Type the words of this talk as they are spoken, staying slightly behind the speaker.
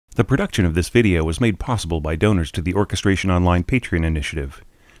The production of this video was made possible by donors to the Orchestration Online Patreon initiative.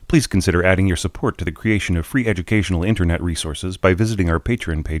 Please consider adding your support to the creation of free educational internet resources by visiting our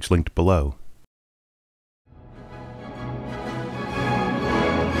Patreon page linked below.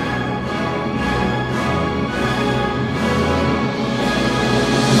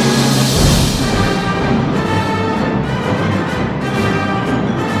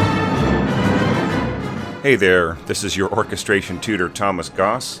 Hey there, this is your orchestration tutor Thomas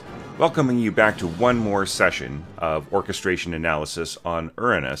Goss, welcoming you back to one more session of orchestration analysis on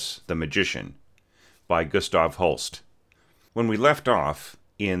Uranus, the Magician, by Gustav Holst. When we left off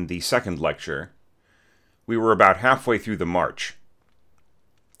in the second lecture, we were about halfway through the march,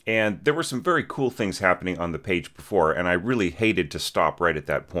 and there were some very cool things happening on the page before, and I really hated to stop right at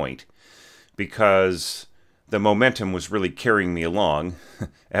that point, because the momentum was really carrying me along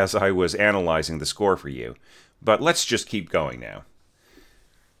as I was analyzing the score for you. But let's just keep going now.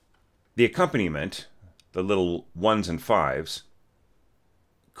 The accompaniment, the little 1s and 5s,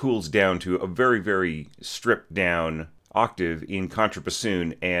 cools down to a very, very stripped down octave in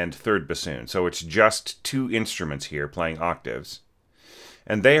contrabassoon and third bassoon. So it's just two instruments here playing octaves.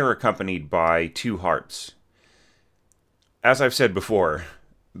 And they are accompanied by two harps. As I've said before,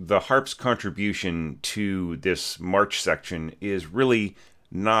 the harp's contribution to this march section is really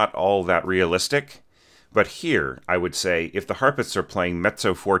not all that realistic, but here, I would say, if the harpists are playing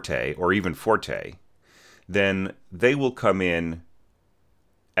mezzo forte, or even forte, then they will come in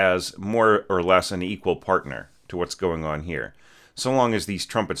as more or less an equal partner to what's going on here, so long as these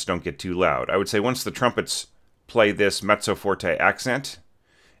trumpets don't get too loud. I would say once the trumpets play this mezzo forte accent,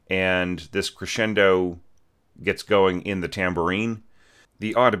 and this crescendo gets going in the tambourine,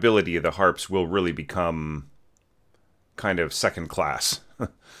 the audibility of the harps will really become kind of second class,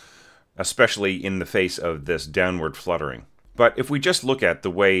 especially in the face of this downward fluttering. But if we just look at the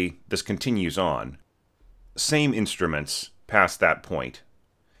way this continues on, same instruments past that point,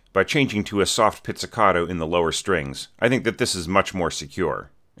 by changing to a soft pizzicato in the lower strings, I think that this is much more secure.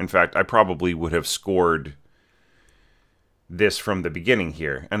 In fact, I probably would have scored this from the beginning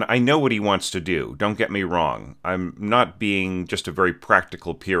here. And I know what he wants to do, don't get me wrong. I'm not being just a very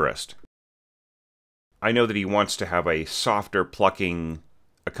practical purist. I know that he wants to have a softer plucking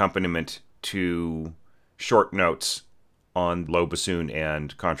accompaniment to short notes on low bassoon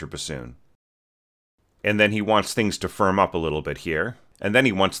and contrabassoon. And then he wants things to firm up a little bit here. And then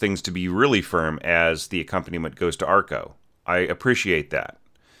he wants things to be really firm as the accompaniment goes to arco. I appreciate that.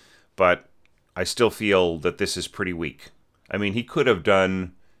 But I still feel that this is pretty weak. I mean, he could have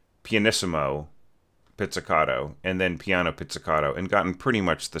done pianissimo pizzicato and then piano pizzicato and gotten pretty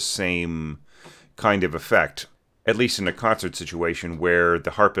much the same kind of effect, at least in a concert situation where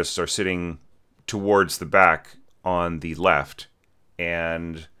the harpists are sitting towards the back on the left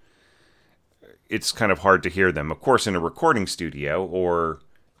and it's kind of hard to hear them. Of course, in a recording studio or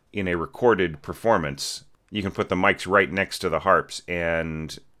in a recorded performance, you can put the mics right next to the harps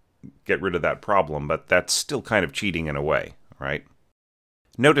and get rid of that problem, but that's still kind of cheating in a way, right?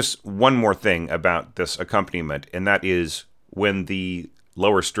 Notice one more thing about this accompaniment, and that is when the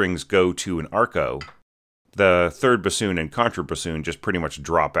lower strings go to an arco, the third bassoon and contrabassoon just pretty much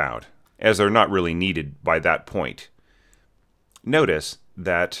drop out, as they're not really needed by that point. Notice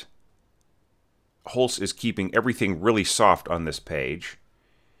that Holst is keeping everything really soft on this page.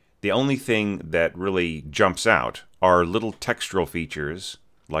 The only thing that really jumps out are little textural features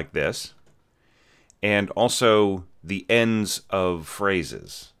like this, and also the ends of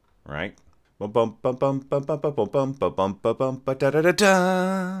phrases, right?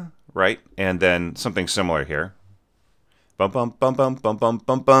 Right? And then something similar here.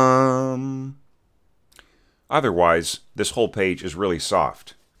 Otherwise, this whole page is really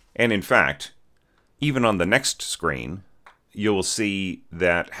soft. And in fact, even on the next screen, you'll see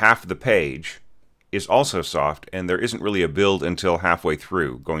that half the page is also soft, and there isn't really a build until halfway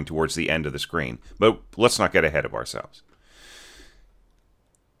through, going towards the end of the screen. But let's not get ahead of ourselves.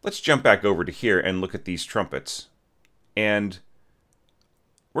 Let's jump back over to here and look at these trumpets. And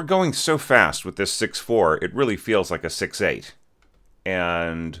we're going so fast with this 6-4, it really feels like a 6-8.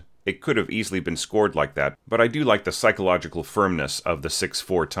 And it could have easily been scored like that, but I do like the psychological firmness of the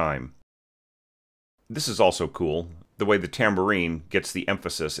 6-4 time. This is also cool, the way the tambourine gets the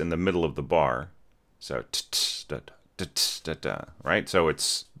emphasis in the middle of the bar. So, right? So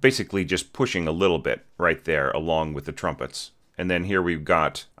it's basically just pushing a little bit right there along with the trumpets. And then here we've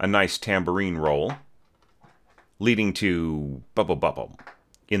got a nice tambourine roll leading to bubble bubble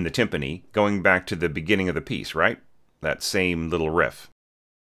in the timpani, going back to the beginning of the piece, right? That same little riff.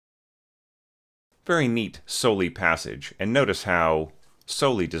 Very neat soli passage, and notice how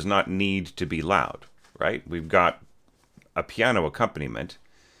solely does not need to be loud, right? We've got a piano accompaniment,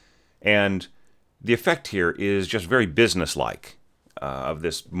 and the effect here is just very businesslike, of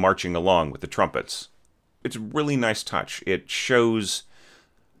this marching along with the trumpets. It's a really nice touch. It shows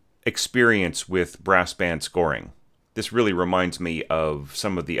experience with brass band scoring. This really reminds me of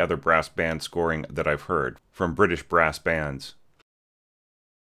some of the other brass band scoring that I've heard from British brass bands.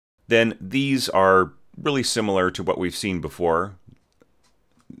 Then these are really similar to what we've seen before.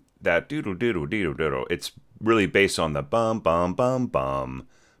 That doodle doodle doodle doodle. It's really based on the bum bum bum bum.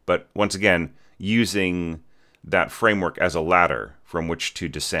 But once again, using that framework as a ladder from which to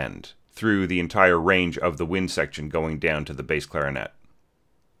descend through the entire range of the wind section going down to the bass clarinet.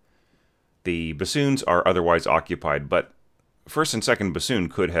 The bassoons are otherwise occupied, but first and second bassoon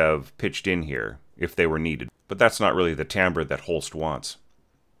could have pitched in here if they were needed. But that's not really the timbre that Holst wants.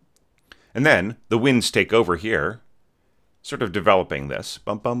 And then the winds take over here, sort of developing this.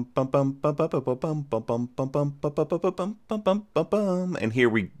 And here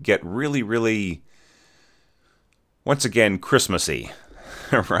we get really, really, once again, Christmassy,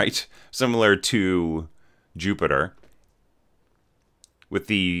 right? Similar to Jupiter, with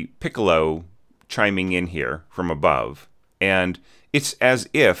the piccolo chiming in here from above. And it's as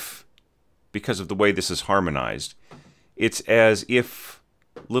if, because of the way this is harmonized, it's as if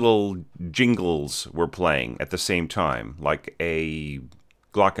little jingles were playing at the same time, like a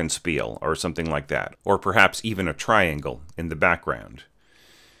glockenspiel or something like that, or perhaps even a triangle in the background.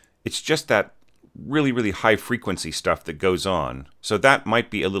 It's just that really, really high frequency stuff that goes on. So that might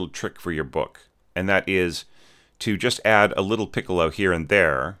be a little trick for your book, and that is to just add a little piccolo here and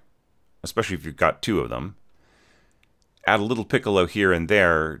there, especially if you've got two of them. Add a little piccolo here and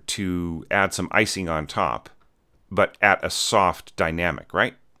there to add some icing on top, but at a soft dynamic,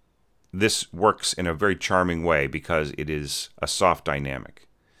 right? This works in a very charming way because it is a soft dynamic.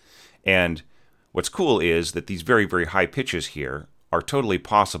 And what's cool is that these very, very high pitches here are totally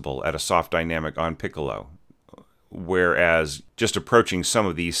possible at a soft dynamic on piccolo, whereas just approaching some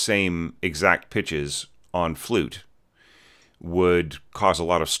of these same exact pitches on flute would cause a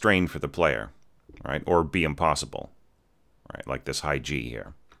lot of strain for the player, right? Or be impossible, right? Like this high G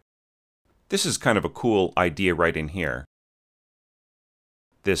here. This is kind of a cool idea right in here.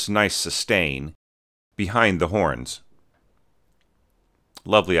 This nice sustain behind the horns.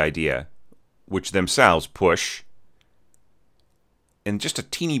 Lovely idea, which themselves push, and just a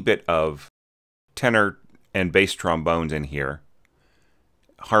teeny bit of tenor and bass trombones in here,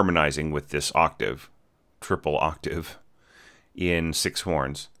 harmonizing with this octave, triple octave, in 6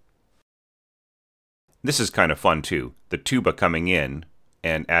 horns. This is kind of fun too. The tuba coming in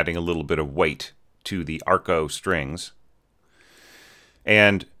and adding a little bit of weight to the arco strings.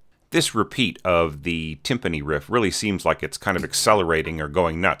 And this repeat of the timpani riff really seems like it's kind of accelerating or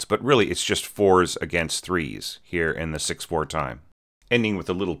going nuts, but really it's just 4s against 3s here in the 6/4 time, ending with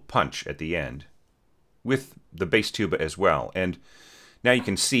a little punch at the end, with the bass tuba as well. And now you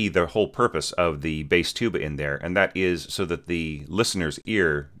can see the whole purpose of the bass tuba in there, and that is so that the listener's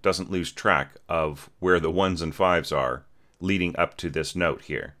ear doesn't lose track of where the 1s and 5s are leading up to this note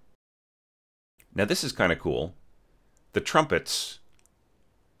here. Now this is kind of cool. The trumpets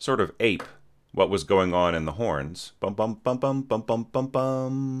sort of ape what was going on in the horns. Bum bum bum bum bum bum bum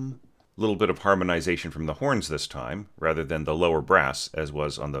bum. A little bit of harmonization from the horns this time, rather than the lower brass as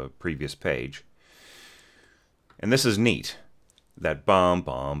was on the previous page. And this is neat. That bum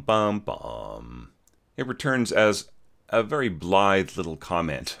bum bum bum. It returns as a very blithe little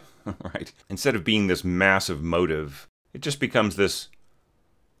comment, right? Instead of being this massive motive, it just becomes this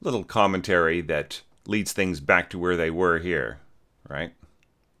little commentary that leads things back to where they were here, right?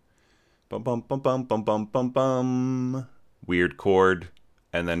 Bum bum bum bum bum bum bum bum. Weird chord,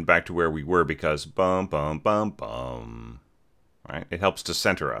 and then back to where we were because bum bum bum bum. Right? It helps to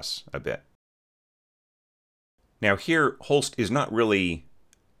center us a bit. Now here, Holst is not really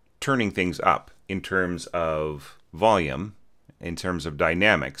turning things up in terms of volume, in terms of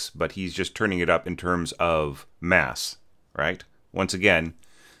dynamics, but he's just turning it up in terms of mass, right? Once again,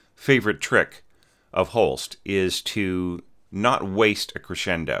 favorite trick of Holst is to not waste a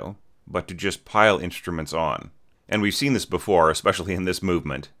crescendo, but to just pile instruments on. And we've seen this before, especially in this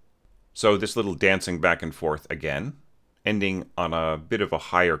movement. So this little dancing back and forth again, ending on a bit of a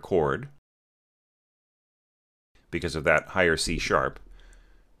higher chord, because of that higher C sharp.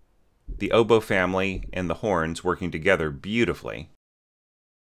 The oboe family and the horns working together beautifully.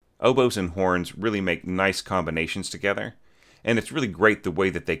 Oboes and horns really make nice combinations together, and it's really great the way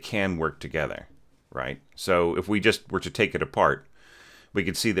that they can work together, right? So if we just were to take it apart, we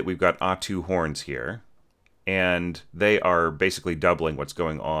could see that we've got A2 horns here, and they are basically doubling what's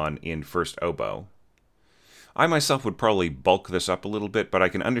going on in first oboe. I myself would probably bulk this up a little bit, but I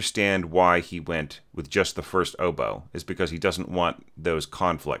can understand why he went with just the first oboe, is because he doesn't want those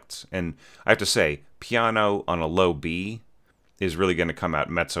conflicts. And I have to say, piano on a low B is really going to come out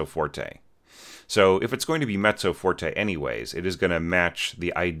mezzo forte. So if it's going to be mezzo forte anyways, it is going to match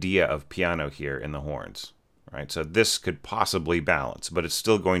the idea of piano here in the horns. Right? So this could possibly balance, but it's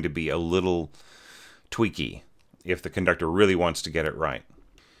still going to be a little tweaky if the conductor really wants to get it right.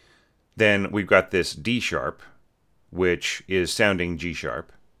 Then we've got this D sharp, which is sounding G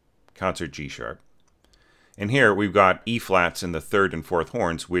sharp, concert G sharp. And here we've got E flats in the third and fourth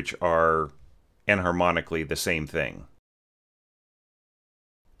horns, which are enharmonically the same thing.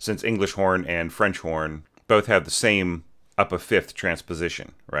 Since English horn and French horn both have the same up a fifth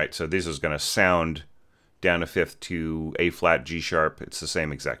transposition, right? So this is going to sound down a fifth to A flat, G sharp. It's the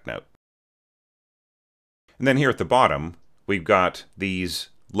same exact note. And then here at the bottom, we've got these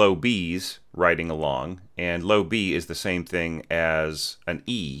low B's riding along, and low B is the same thing as an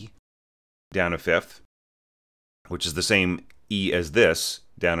E down a fifth, which is the same E as this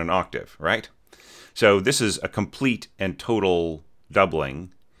down an octave, right? So this is a complete and total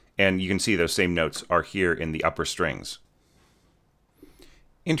doubling, and you can see those same notes are here in the upper strings.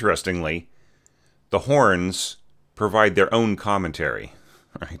 Interestingly, the horns provide their own commentary,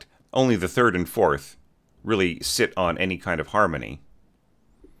 right? Only the third and fourth really sit on any kind of harmony.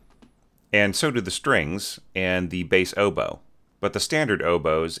 And so do the strings and the bass oboe. But the standard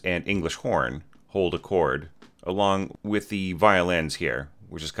oboes and English horn hold a chord, along with the violins here,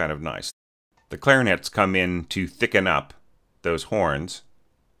 which is kind of nice. The clarinets come in to thicken up those horns.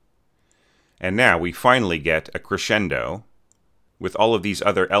 And now we finally get a crescendo with all of these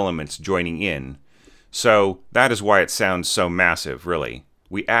other elements joining in. So that is why it sounds so massive, really.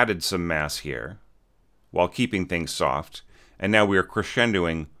 We added some mass here while keeping things soft, and now we are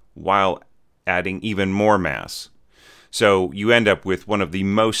crescendoing while adding even more mass. So you end up with one of the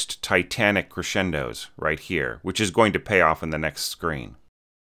most titanic crescendos right here, which is going to pay off in the next screen.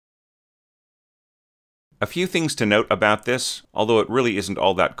 A few things to note about this. Although it really isn't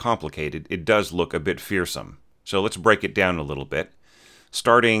all that complicated, it does look a bit fearsome. So let's break it down a little bit.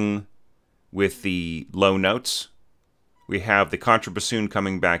 Starting with the low notes, we have the contrabassoon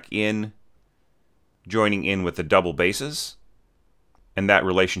coming back in, joining in with the double basses, and that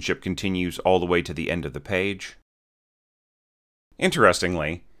relationship continues all the way to the end of the page.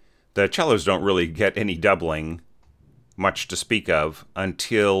 Interestingly, the cellos don't really get any doubling, much to speak of,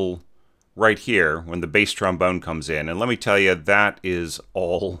 until right here when the bass trombone comes in. And let me tell you, that is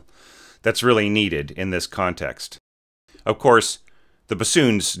all that's really needed in this context. Of course, the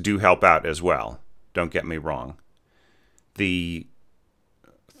bassoons do help out as well, don't get me wrong. The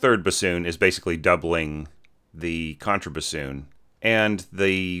third bassoon is basically doubling the contrabassoon, and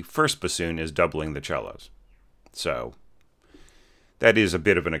the first bassoon is doubling the cellos. So that is a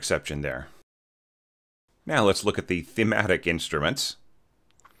bit of an exception there. Now let's look at the thematic instruments.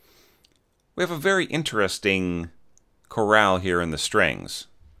 We have a very interesting chorale here in the strings,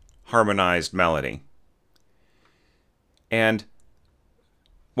 harmonized melody. And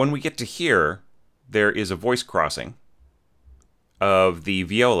when we get to here, there is a voice crossing of the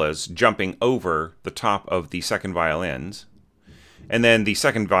violas jumping over the top of the second violins, and then the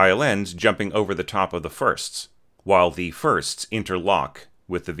second violins jumping over the top of the firsts, while the firsts interlock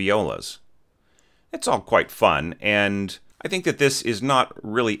with the violas. It's all quite fun, and I think that this is not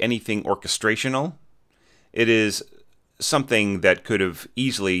really anything orchestrational. It is something that could have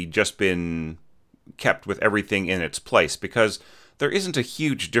easily just been kept with everything in its place, because there isn't a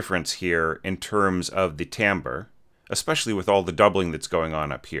huge difference here in terms of the timbre, especially with all the doubling that's going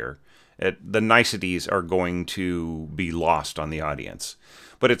on up here. The niceties are going to be lost on the audience.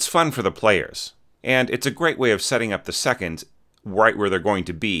 But it's fun for the players. And it's a great way of setting up the seconds right where they're going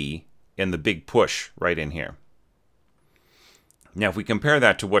to be in the big push right in here. Now, if we compare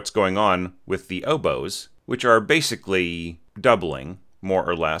that to what's going on with the oboes, which are basically doubling, more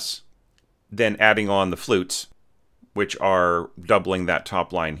or less, then adding on the flutes, which are doubling that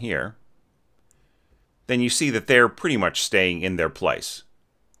top line here, then you see that they're pretty much staying in their place.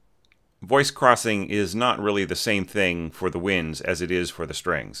 Voice crossing is not really the same thing for the winds as it is for the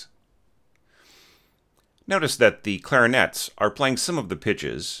strings. Notice that the clarinets are playing some of the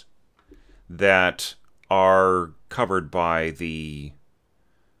pitches that are covered by the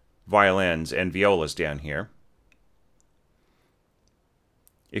violins and violas down here.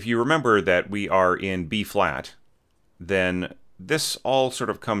 If you remember that we are in B flat, then this all sort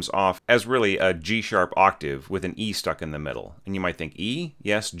of comes off as really a G sharp octave with an E stuck in the middle. And you might think, E?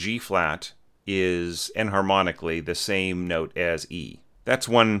 Yes, G flat, is enharmonically the same note as E. That's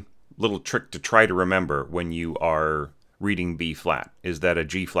one little trick to try to remember when you are reading B flat, is that a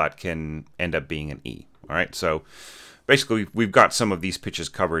G flat can end up being an E. All right, so basically we've got some of these pitches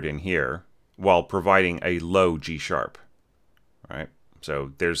covered in here while providing a low G sharp. All right,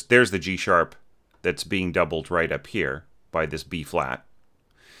 so there's the G sharp that's being doubled right up here by this B flat.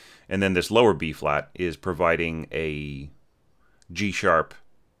 And then this lower B flat is providing a G sharp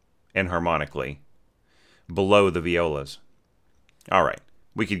enharmonically below the violas. All right,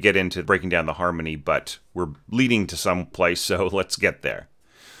 we could get into breaking down the harmony, but we're leading to some place, so let's get there.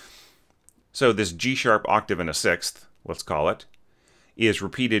 So this G sharp octave and a sixth, let's call it, is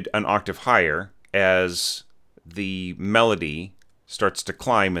repeated an octave higher as the melody starts to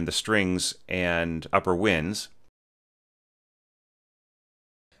climb in the strings and upper winds.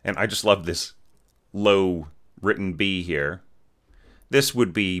 And I just love this low written B here. This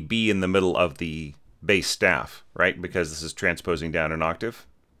would be B in the middle of the bass staff, right? Because this is transposing down an octave.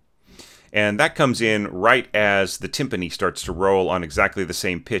 And that comes in right as the timpani starts to roll on exactly the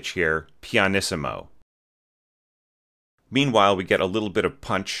same pitch here, pianissimo. Meanwhile, we get a little bit of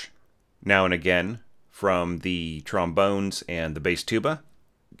punch now and again from the trombones and the bass tuba,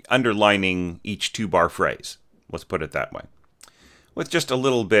 underlining each two-bar phrase. Let's put it that way. With just a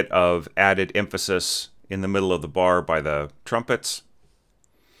little bit of added emphasis in the middle of the bar by the trumpets.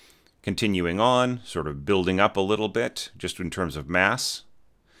 Continuing on, sort of building up a little bit, just in terms of mass,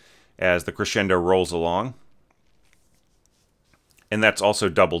 as the crescendo rolls along. And that's also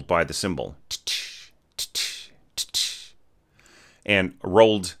doubled by the cymbal. And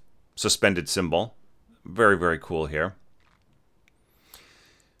rolled suspended cymbal. Very, very cool here.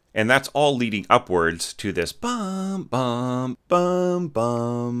 And that's all leading upwards to this bum, bum, bum,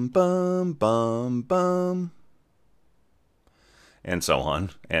 bum, bum, bum, bum. And so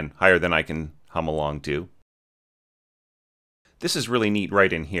on, and higher than I can hum along to. This is really neat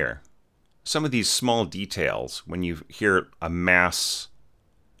right in here. Some of these small details, when you hear a mass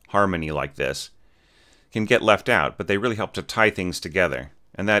harmony like this, can get left out, but they really help to tie things together.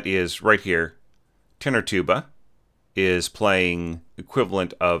 And that is right here, tenor tuba is playing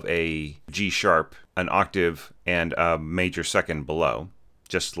equivalent of a G sharp, an octave, and a major second below,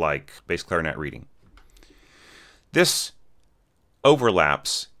 just like bass clarinet reading. This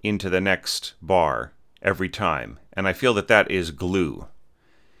overlaps into the next bar every time, and I feel that that is glue.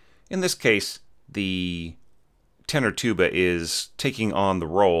 In this case, the tenor tuba is taking on the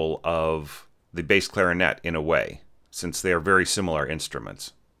role of the bass clarinet in a way, since they are very similar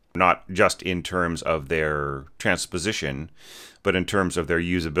instruments. Not just in terms of their transposition, but in terms of their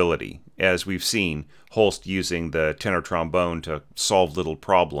usability. As we've seen, Holst using the tenor trombone to solve little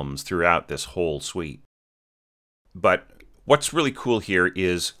problems throughout this whole suite. But what's really cool here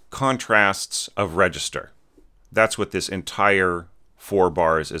is contrasts of register. That's what this entire 4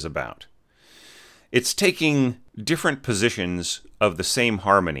 bars is about. It's taking different positions of the same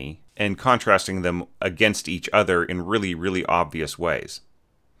harmony and contrasting them against each other in really, really obvious ways.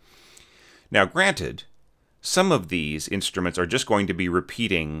 Now, granted, some of these instruments are just going to be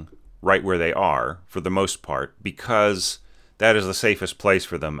repeating right where they are, for the most part, because that is the safest place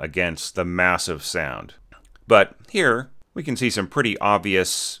for them against the massive sound. But here, we can see some pretty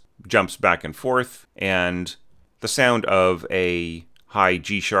obvious jumps back and forth, and the sound of a high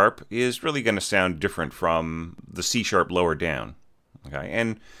G sharp is really going to sound different from the C sharp lower down. Okay,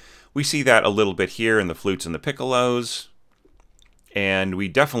 and we see that a little bit here in the flutes and the piccolos, and we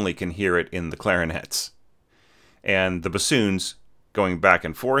definitely can hear it in the clarinets. And the bassoons going back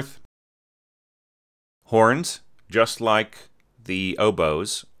and forth. Horns, just like the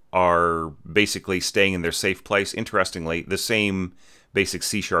oboes, are basically staying in their safe place. Interestingly, the same basic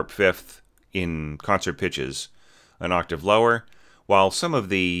C sharp fifth in concert pitches, an octave lower, while some of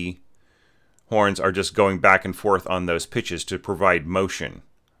the horns are just going back and forth on those pitches to provide motion.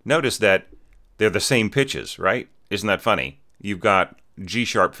 Notice that they're the same pitches, right? Isn't that funny? You've got G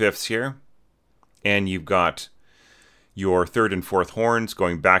sharp fifths here, and you've got your third and fourth horns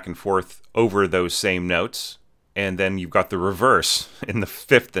going back and forth over those same notes, and then you've got the reverse in the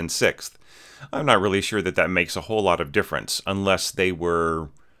fifth and sixth. I'm not really sure that that makes a whole lot of difference unless they were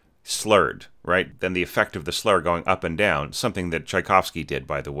slurred, right? Then the effect of the slur going up and down, something that Tchaikovsky did,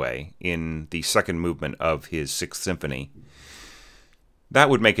 by the way, in the second movement of his Sixth Symphony. That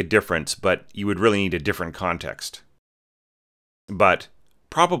would make a difference, but you would really need a different context. But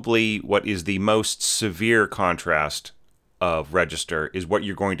probably what is the most severe contrast of register is what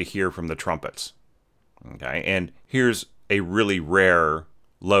you're going to hear from the trumpets. Okay, and here's a really rare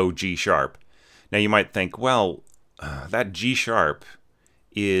low G sharp. Now you might think, well, that G sharp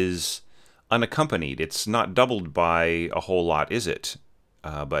is unaccompanied. It's not doubled by a whole lot, is it?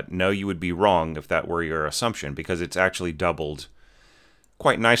 But no, you would be wrong if that were your assumption, because it's actually doubled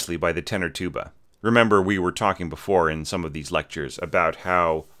quite nicely by the tenor tuba. Remember, we were talking before in some of these lectures about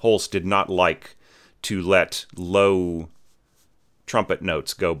how Holst did not like to let low trumpet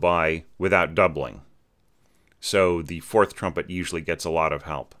notes go by without doubling. So the fourth trumpet usually gets a lot of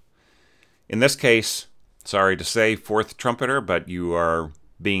help. In this case, sorry to say, fourth trumpeter, but you are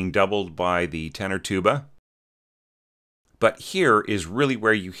being doubled by the tenor tuba. But here is really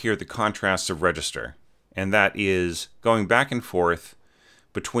where you hear the contrasts of register, and that is going back and forth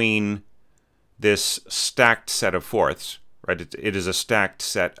between this stacked set of fourths, right? It is a stacked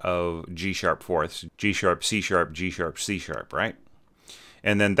set of G-sharp fourths, G-sharp, C-sharp, G-sharp, C-sharp, right?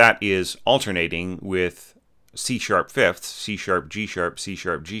 And then that is alternating with C-sharp fifths, C-sharp, G-sharp,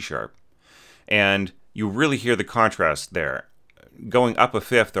 C-sharp, G-sharp. And you really hear the contrast there. Going up a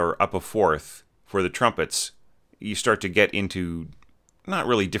fifth or up a fourth for the trumpets, you start to get into not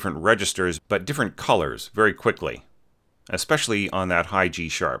really different registers, but different colors very quickly, especially on that high G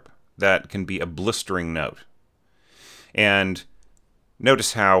sharp. That can be a blistering note. And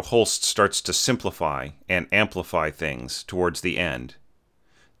notice how Holst starts to simplify and amplify things towards the end.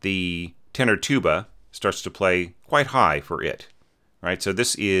 The tenor tuba starts to play quite high for it, right? So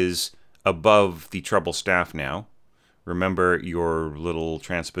this is above the treble staff now. Remember your little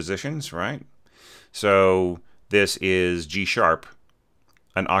transpositions, right? So this is G sharp,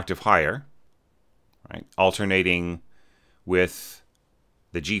 an octave higher, right? Alternating with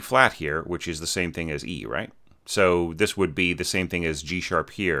the G flat here, which is the same thing as E, right? So this would be the same thing as G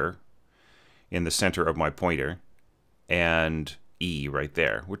sharp here in the center of my pointer, and E right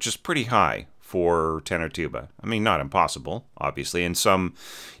there, which is pretty high for tenor tuba. I mean, not impossible, obviously, and some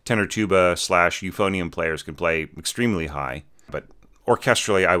tenor tuba / euphonium players can play extremely high, but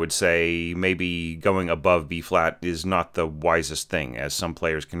orchestrally, I would say maybe going above B flat is not the wisest thing, as some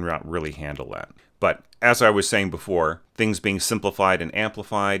players cannot really handle that. But as I was saying before, things being simplified and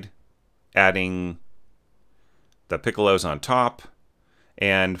amplified, adding the piccolos on top,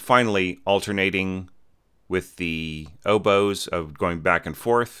 and finally alternating with the oboes of going back and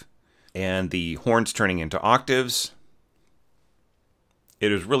forth, and the horns turning into octaves.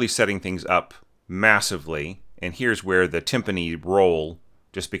 It is really setting things up massively, and here's where the timpani roll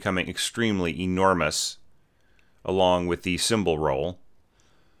just becoming extremely enormous, along with the cymbal roll,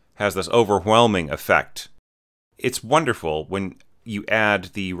 has this overwhelming effect. It's wonderful when you add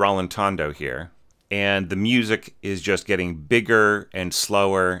the rallentando here, and the music is just getting bigger and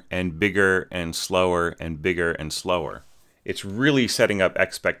slower and bigger and slower and bigger and slower. It's really setting up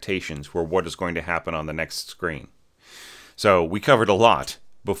expectations for what is going to happen on the next screen. So we covered a lot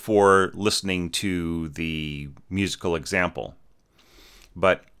before listening to the musical example.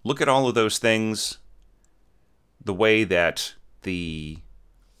 But look at all of those things, the way that the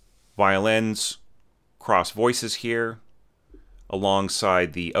violins cross voices here,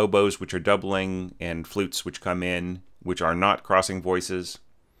 alongside the oboes, which are doubling, and flutes which come in, which are not crossing voices.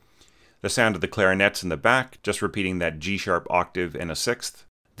 The sound of the clarinets in the back, just repeating that G-sharp octave and a sixth.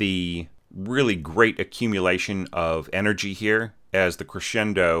 The really great accumulation of energy here as the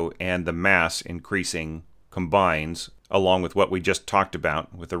crescendo and the mass increasing combines, along with what we just talked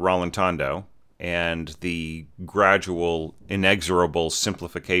about with the rallentando, and the gradual, inexorable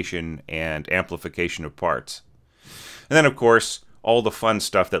simplification and amplification of parts. And then, of course, all the fun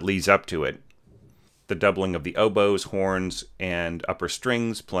stuff that leads up to it. The doubling of the oboes, horns, and upper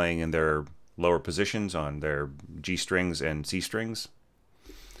strings playing in their lower positions on their G strings and C strings.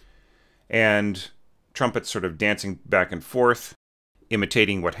 And trumpets sort of dancing back and forth,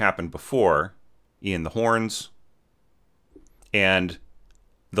 imitating what happened before in the horns. And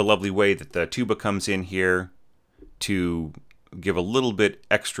the lovely way that the tuba comes in here to give a little bit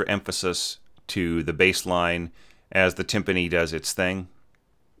extra emphasis to the bass line as the timpani does its thing.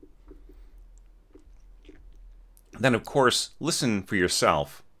 Then, of course, listen for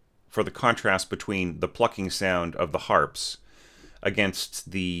yourself for the contrast between the plucking sound of the harps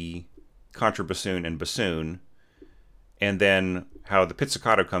against the contrabassoon and bassoon, and then how the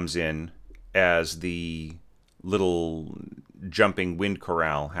pizzicato comes in as the little jumping wind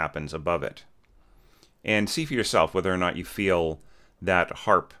chorale happens above it. And see for yourself whether or not you feel that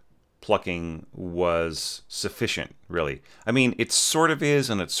harp plucking was sufficient, really. I mean, it sort of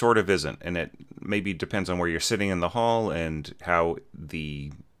is and it sort of isn't, and it maybe depends on where you're sitting in the hall and how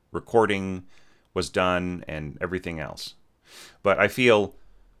the recording was done and everything else. But I feel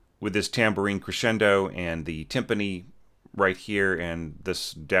with this tambourine crescendo and the timpani right here and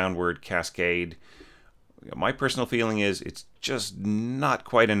this downward cascade, my personal feeling is it's just not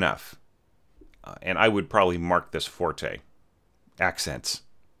quite enough. And I would probably mark this forte. Accents.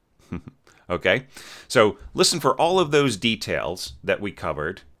 Okay? So listen for all of those details that we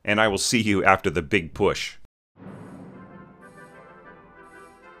covered, and I will see you after the big push.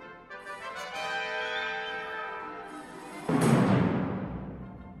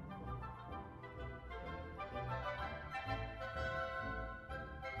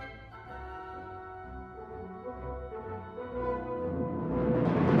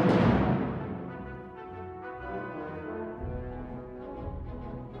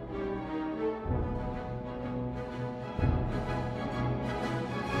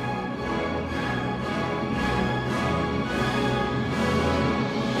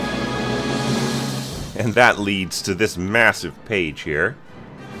 And that leads to this massive page here,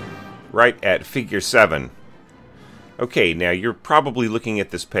 right at figure 7. Okay, now you're probably looking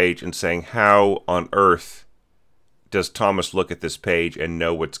at this page and saying, how on earth does Thomas look at this page and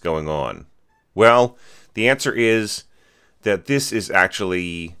know what's going on? Well, the answer is that this is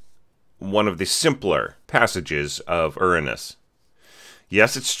actually one of the simpler passages of Uranus.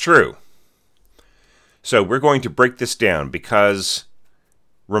 Yes, it's true. So we're going to break this down because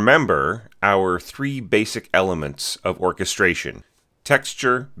remember our 3 basic elements of orchestration: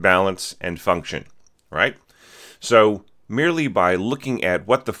 texture, balance, and function, right? So merely by looking at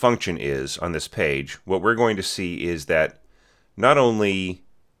what the function is on this page, what we're going to see is that not only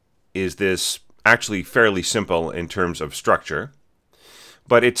is this actually fairly simple in terms of structure,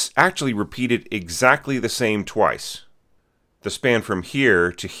 but it's actually repeated exactly the same twice. The span from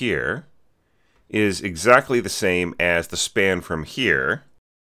here to here is exactly the same as the span from here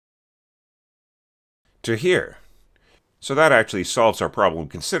to here. So that actually solves our problem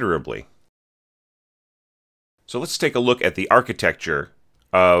considerably. So let's take a look at the architecture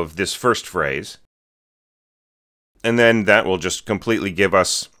of this first phrase, and then that will just completely give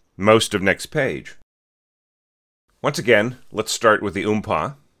us most of next page. Once again, let's start with the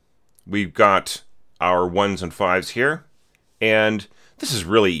umpa. We've got our 1s and 5s here, and this is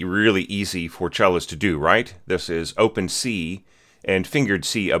really, really easy for cellos to do, right? This is open C and fingered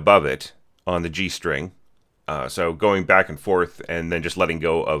C above it on the G string. So going back and forth and then just letting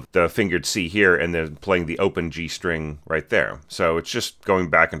go of the fingered C here and then playing the open G string right there. So it's just going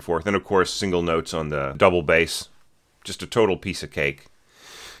back and forth. And of course, single notes on the double bass. Just a total piece of cake.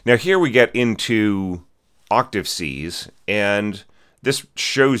 Now here we get into octave Cs, and this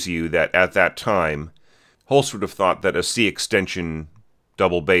shows you that at that time, Holst would have thought that a C extension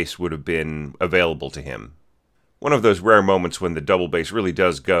double bass would have been available to him. One of those rare moments when the double bass really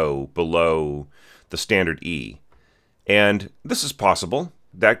does go below the standard E. And this is possible.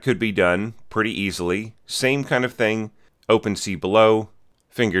 That could be done pretty easily. Same kind of thing. Open C below,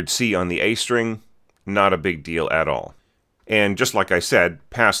 fingered C on the A string. Not a big deal at all. And just like I said,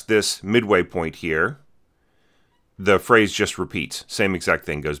 past this midway point here, the phrase just repeats. Same exact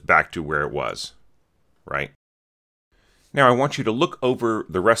thing, goes back to where it was. Right? Now I want you to look over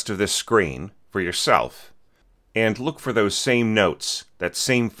the rest of this screen for yourself and look for those same notes, that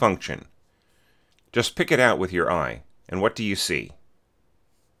same function. Just pick it out with your eye, and what do you see?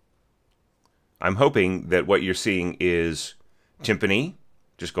 I'm hoping that what you're seeing is timpani,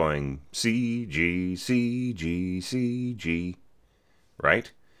 just going C, G, C, G, C, G,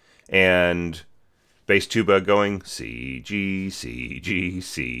 right? And bass tuba going C, G, C, G,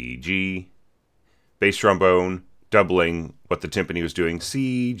 C, G. Bass trombone doubling what the timpani was doing,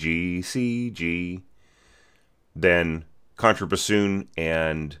 C, G, C, G. Then contrabassoon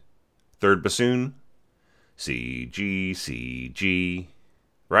and third bassoon, C, G, C, G,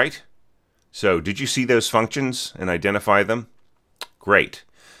 right? So did you see those functions and identify them? Great.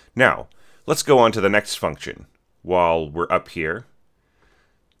 Now, let's go on to the next function while we're up here.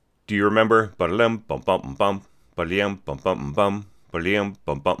 Do you remember? Ba-da-lum, bum bum bum, ba-da-lum, bum bum bum, ba-da-lum,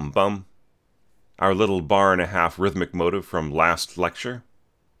 bum bum bum. Our little bar and a half rhythmic motive from last lecture.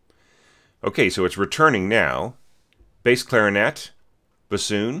 Okay, so it's returning now. Bass clarinet,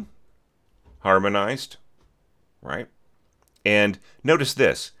 bassoon, harmonized, right? And notice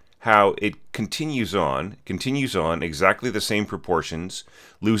this, how it continues on exactly the same proportions,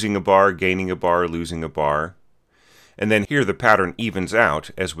 losing a bar, gaining a bar, losing a bar. And then here the pattern evens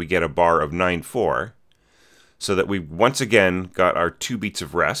out as we get a bar of 9/4, so that we've once again got our 2 beats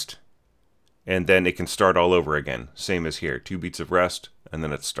of rest, and then it can start all over again. Same as here, 2 beats of rest, and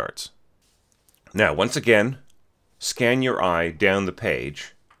then it starts. Now, once again, scan your eye down the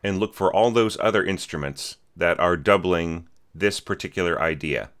page and look for all those other instruments that are doubling this particular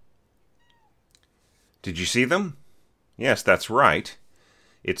idea. Did you see them? Yes, that's right.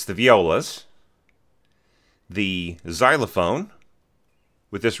 It's the violas, the xylophone,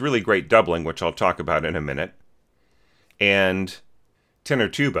 with this really great doubling, which I'll talk about in a minute, and tenor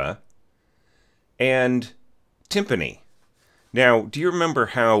tuba, and timpani. Now, do you remember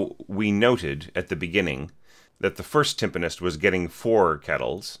how we noted at the beginning that the first timpanist was getting 4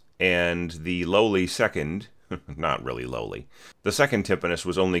 kettles, and the lowly second, not really lowly, the second timpanist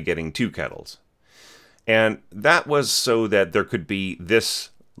was only getting 2 kettles? And that was so that there could be this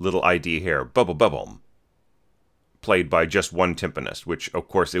little idea here, bubble bubble, played by just one timpanist, which, of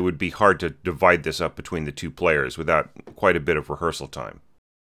course, it would be hard to divide this up between the 2 players without quite a bit of rehearsal time.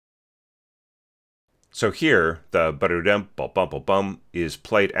 So here, the ba-dum bum bum bum is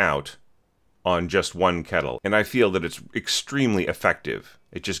played out on just one kettle, and I feel that it's extremely effective.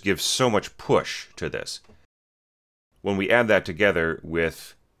 It just gives so much push to this. When we add that together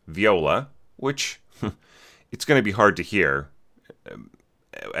with viola, which it's going to be hard to hear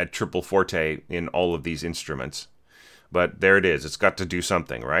at triple forte in all of these instruments, but there it is. It's got to do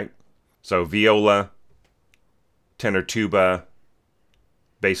something, right? So viola, tenor tuba,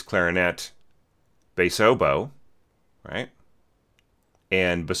 bass clarinet, bass oboe, right?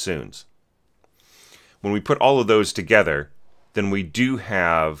 And bassoons. When we put all of those together, then we do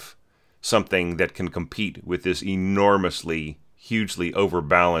have something that can compete with this enormously, hugely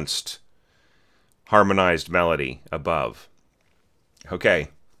overbalanced, harmonized melody above. Okay.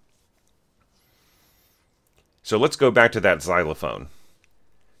 So let's go back to that xylophone.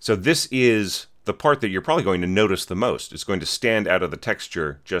 So this is the part that you're probably going to notice the most. It's going to stand out of the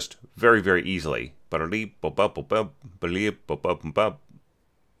texture just very, very easily.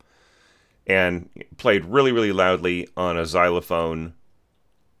 And played really, really loudly on a xylophone,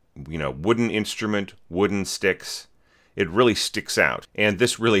 wooden instrument, wooden sticks. It really sticks out. And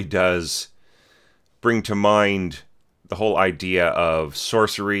this really does bring to mind the whole idea of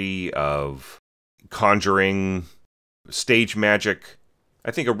sorcery, of conjuring, stage magic.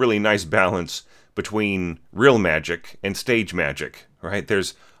 I think a really nice balance between real magic and stage magic, right?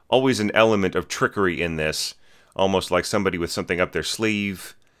 There's always an element of trickery in this, almost like somebody with something up their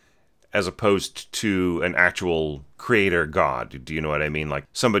sleeve, as opposed to an actual creator god. Do you know what I mean? Like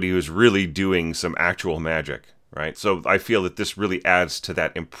somebody who's really doing some actual magic, right? So I feel that this really adds to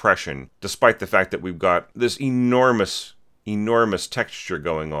that impression, despite the fact that we've got this enormous, enormous texture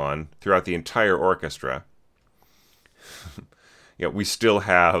going on throughout the entire orchestra. We still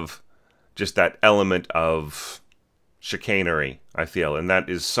have just that element of chicanery, I feel, and that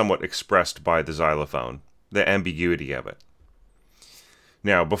is somewhat expressed by the xylophone, the ambiguity of it.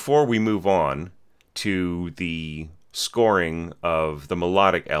 Now, before we move on to the scoring of the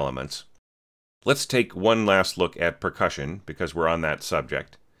melodic elements, let's take one last look at percussion, because we're on that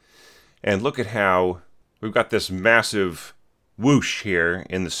subject, and look at how we've got this massive whoosh here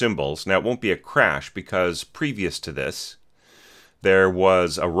in the cymbals. Now, it won't be a crash, because previous to this, there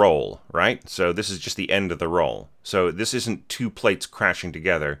was a roll, right? So this is just the end of the roll. So this isn't 2 plates crashing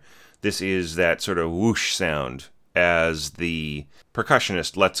together. This is that sort of whoosh sound as the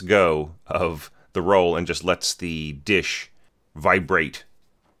percussionist lets go of the roll and just lets the dish vibrate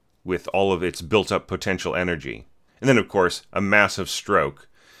with all of its built-up potential energy. And then, of course, a massive stroke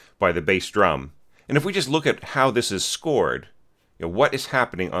by the bass drum. And if we just look at how this is scored, what is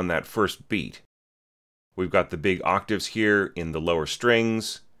happening on that first beat? We've got the big octaves here in the lower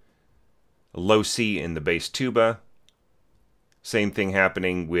strings, a low C in the bass tuba. Same thing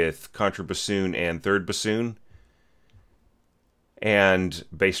happening with contrabassoon and third bassoon, and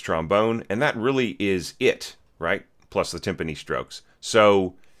bass trombone, and that really is it, right? Plus the timpani strokes.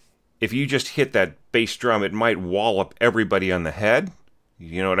 So if you just hit that bass drum, it might wallop everybody on the head,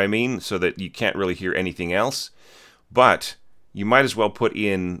 you know what I mean? So that you can't really hear anything else. But you might as well put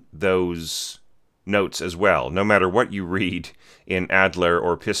in those notes as well, no matter what you read in Adler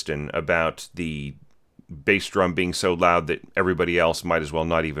or Piston about the bass drum being so loud that everybody else might as well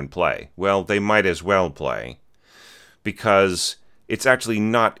not even play. Well, they might as well play, because it's actually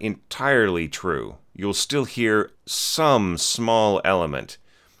not entirely true. You'll still hear some small element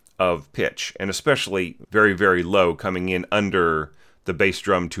of pitch, and especially very, very low coming in under the bass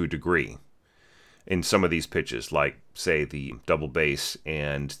drum to a degree in some of these pitches, like, say, the double bass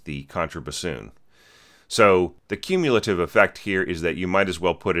and the contrabassoon. So the cumulative effect here is that you might as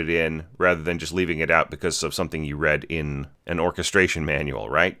well put it in rather than just leaving it out because of something you read in an orchestration manual,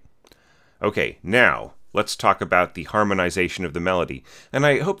 right? Okay, now let's talk about the harmonization of the melody. And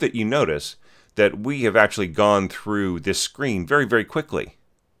I hope that you notice that we have actually gone through this screen very, very quickly.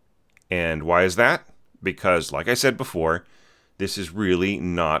 And why is that? Because, like I said before, this is really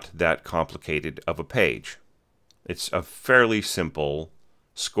not that complicated of a page. It's a fairly simple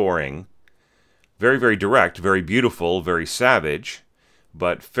scoring. Very, very direct, very beautiful, very savage,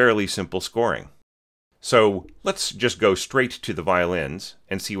 but fairly simple scoring. So let's just go straight to the violins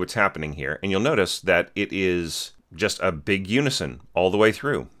and see what's happening here. And you'll notice that it is just a big unison all the way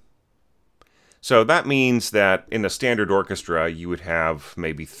through. So that means that in a standard orchestra, you would have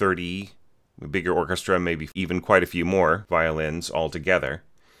maybe 30, a bigger orchestra, maybe even quite a few more violins all together.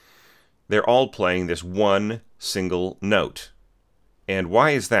 They're all playing this one single note. And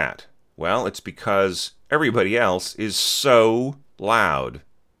why is that? Well, it's because everybody else is so loud,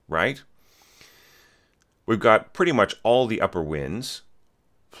 right? We've got pretty much all the upper winds,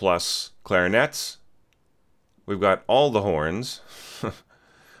 plus clarinets. We've got all the horns.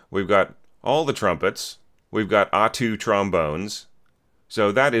 We've got all the trumpets. We've got A2 trombones.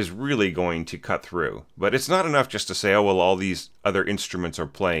 So that is really going to cut through. But it's not enough just to say, oh, well, all these other instruments are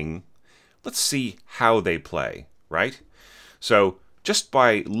playing. Let's see how they play, right? So just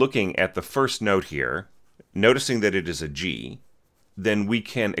by looking at the first note here, noticing that it is a G, then we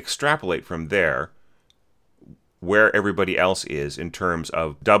can extrapolate from there where everybody else is in terms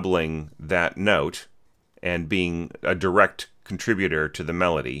of doubling that note and being a direct contributor to the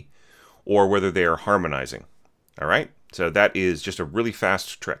melody, or whether they are harmonizing. All right? So that is just a really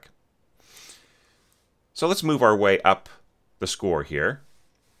fast trick. So let's move our way up the score here.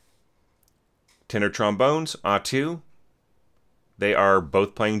 Tenor trombones, A2. They are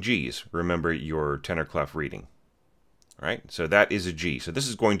both playing Gs. Remember your tenor clef reading. All right? So that is a G. So this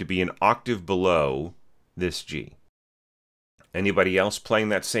is going to be an octave below this G. Anybody else playing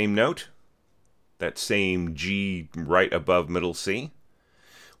that same note? That same G right above middle C?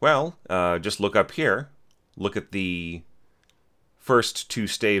 Well, just look up here. Look at the first two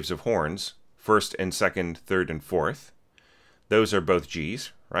staves of horns, first and second, third and fourth. Those are both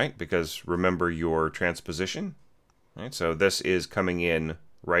Gs, right? Because remember your transposition. Right? So this is coming in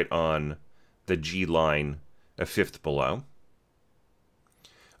right on the G line, a fifth below.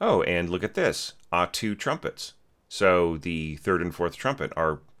 Oh, and look at this, A2 trumpets. So the third and fourth trumpet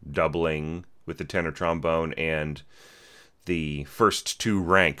are doubling with the tenor trombone and the first two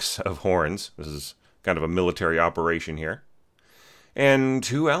ranks of horns. This is kind of a military operation here. And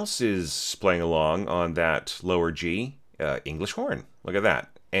who else is playing along on that lower G? English horn. Look at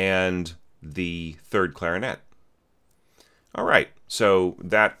that. And the third clarinet. All right, so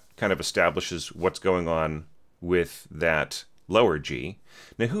that kind of establishes what's going on with that lower G.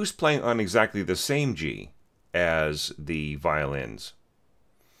 Now, who's playing on exactly the same G as the violins?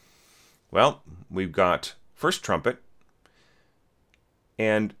 Well, we've got first trumpet,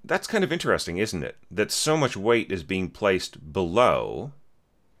 and that's kind of interesting, isn't it? That so much weight is being placed below,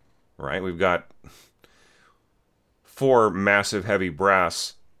 right? We've got four massive heavy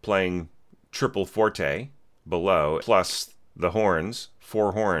brass playing triple forte below, plus the horns,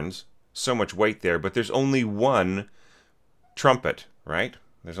 four horns, so much weight there, but there's only one trumpet, right?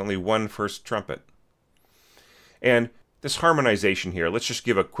 There's only one first trumpet. And this harmonization here, let's just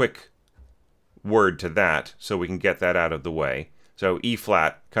give a quick word to that so we can get that out of the way. So E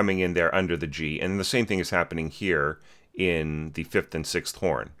flat coming in there under the G, and the same thing is happening here in the fifth and sixth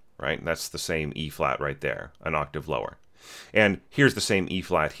horn, right? That's the same E flat right there, an octave lower. And here's the same E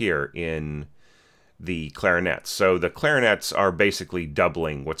flat here in the clarinets. So the clarinets are basically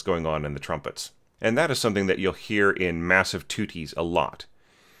doubling what's going on in the trumpets. And that is something that you'll hear in massive tutis a lot.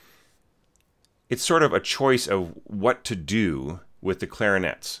 It's sort of a choice of what to do with the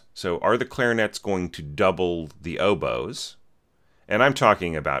clarinets. So are the clarinets going to double the oboes? And I'm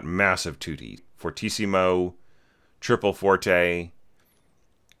talking about massive tutti, fortissimo, triple forte,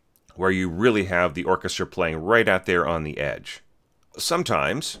 where you really have the orchestra playing right out there on the edge.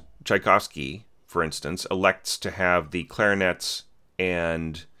 Sometimes Tchaikovsky, for instance, elects to have the clarinets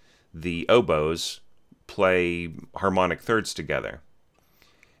and the oboes play harmonic thirds together.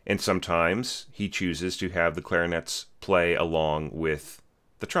 And sometimes he chooses to have the clarinets play along with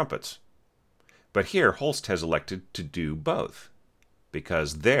the trumpets. But here, Holst has elected to do both,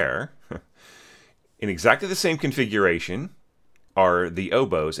 because there, in exactly the same configuration, are the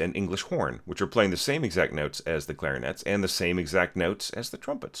oboes and English horn, which are playing the same exact notes as the clarinets and the same exact notes as the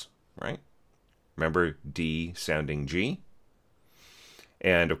trumpets, right? Remember D sounding G?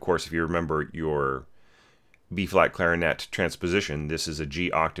 And of course, if you remember your B-flat clarinet transposition, this is a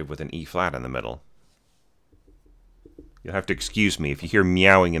G octave with an E flat in the middle. You'll have to excuse me if you hear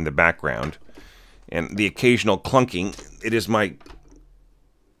meowing in the background and the occasional clunking. It is my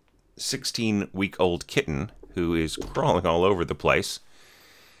 16-week-old kitten who is crawling all over the place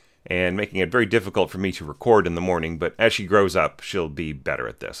and making it very difficult for me to record in the morning, but as she grows up, she'll be better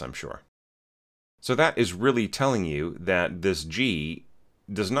at this, I'm sure. So that is really telling you that this G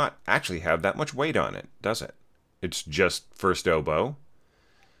does not actually have that much weight on it, does it? It's just first oboe,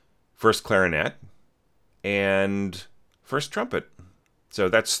 first clarinet, and first trumpet. So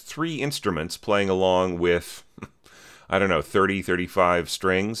that's 3 instruments playing along with, I don't know, 30, 35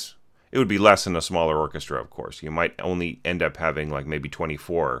 strings. It would be less in a smaller orchestra, of course. You might only end up having like maybe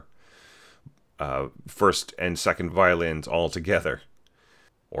 24 first and second violins all together.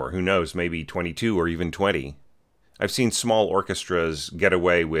 Or who knows, maybe 22 or even 20. I've seen small orchestras get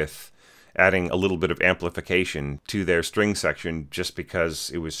away with adding a little bit of amplification to their string section just because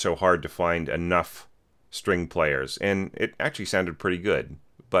it was so hard to find enough string players. And it actually sounded pretty good.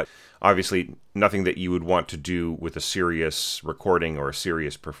 But obviously nothing that you would want to do with a serious recording or a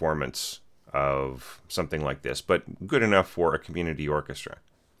serious performance of something like this, but good enough for a community orchestra.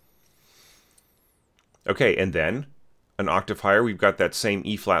 Okay, and then an octave higher, we've got that same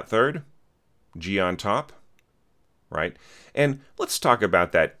E flat third, G on top, right? And let's talk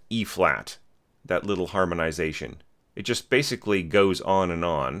about that E flat, that little harmonization. It just basically goes on and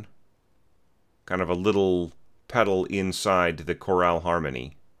on, kind of a little pedal inside the chorale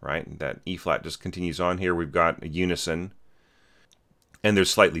harmony, right? That E flat just continues on. Here we've got a unison, and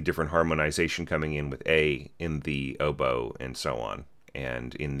there's slightly different harmonization coming in with A in the oboe and so on,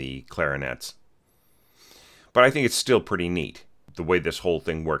 and in the clarinets. But I think it's still pretty neat, the way this whole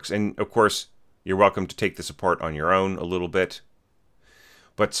thing works. And, of course, you're welcome to take this apart on your own a little bit.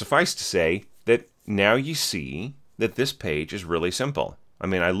 But suffice to say that now you see that this page is really simple. I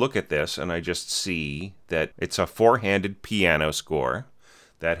mean, I look at this and I just see that it's a 4-handed piano score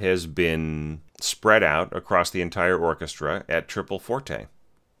that has been spread out across the entire orchestra at triple forte.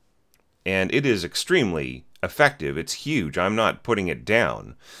 And it is extremely effective. It's huge. I'm not putting it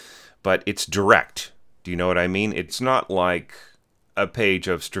down. But it's direct. Do you know what I mean? It's not like a page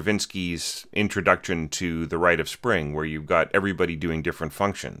of Stravinsky's Introduction to the Rite of Spring where you've got everybody doing different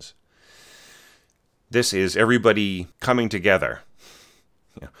functions. This is everybody coming together,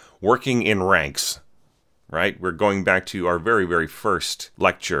 working in ranks, right? We're going back to our very, very first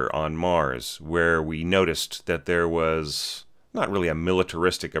lecture on Mars, where we noticed that there was not really a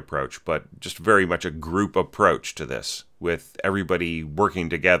militaristic approach, but just very much a group approach to this, with everybody working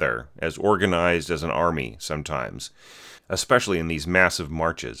together, as organized as an army sometimes, especially in these massive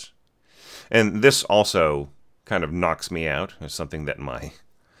marches. And this also kind of knocks me out. It's something that my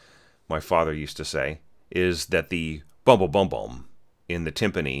father used to say, is that the bum-bum-bum-bum in the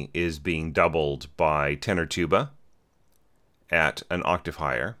timpani is being doubled by tenor tuba at an octave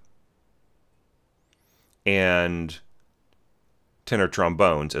higher, and tenor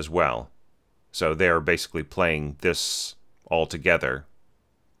trombones as well. So they're basically playing this all together,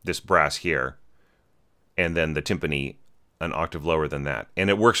 this brass here, and then the timpani an octave lower than that. And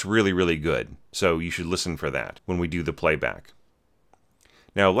it works really, really good. So you should listen for that when we do the playback.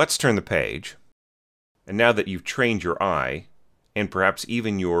 Now let's turn the page. And now that you've trained your eye, and perhaps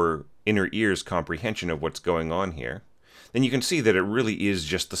even your inner ear's comprehension of what's going on here, then you can see that it really is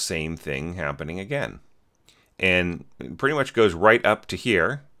just the same thing happening again. And it pretty much goes right up to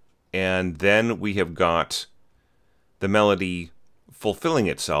here, and then we have got the melody fulfilling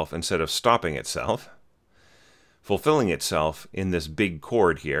itself instead of stopping itself, fulfilling itself in this big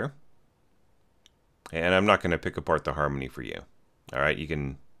chord here. And I'm not going to pick apart the harmony for you. All right, you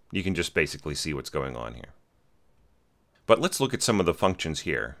can just basically see what's going on here. But let's look at some of the functions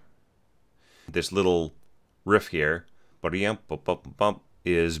here. This little riff here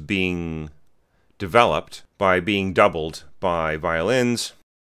is being developed by being doubled by violins,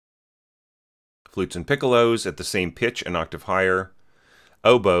 flutes and piccolos at the same pitch, an octave higher,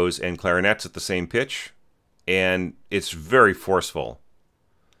 oboes and clarinets at the same pitch, and it's very forceful.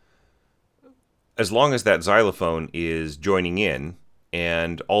 As long as that xylophone is joining in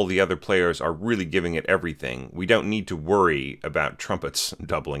and all the other players are really giving it everything, we don't need to worry about trumpets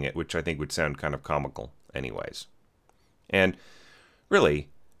doubling it, which I think would sound kind of comical anyways. And really,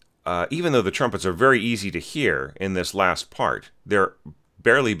 even though the trumpets are very easy to hear in this last part, they're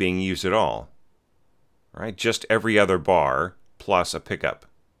barely being used at all. Right? Just every other bar plus a pickup.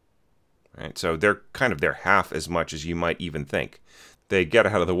 Right? So they're they're half as much as you might even think. They get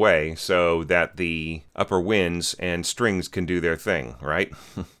out of the way so that the upper winds and strings can do their thing, right?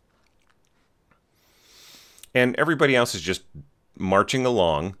 And everybody else is just marching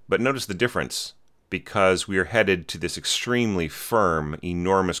along, but notice the difference, because we are headed to this extremely firm,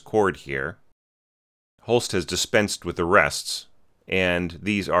 enormous chord here. Holst has dispensed with the rests, and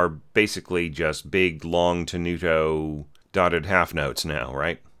these are basically just big, long tenuto dotted half notes now,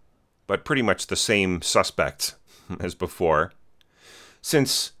 right? But pretty much the same suspects as before.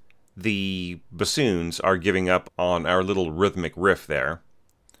 Since the bassoons are giving up on our little rhythmic riff there,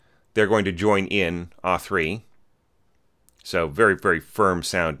 they're going to join in A3, So very, very firm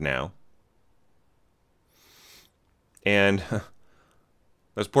sound now. And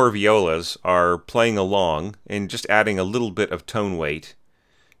those poor violas are playing along and just adding a little bit of tone weight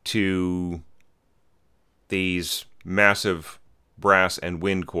to these massive brass and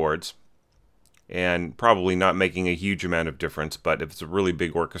wind chords, and probably not making a huge amount of difference, but if it's a really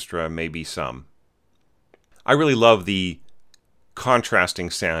big orchestra, maybe some. I really love the contrasting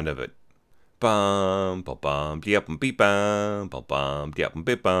sound of it. Bum bum bum bum beep bum bum bum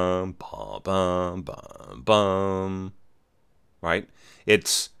beep bum bum bum bum bum. Right?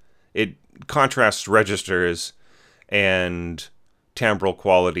 It contrasts registers and timbral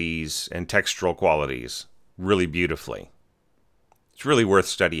qualities and textural qualities really beautifully. It's really worth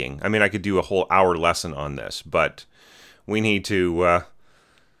studying. I mean, I could do a whole hour lesson on this, but we need to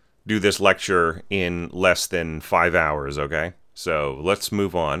do this lecture in less than 5 hours, okay? So let's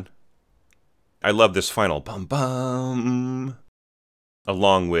move on. I love this final bum bum,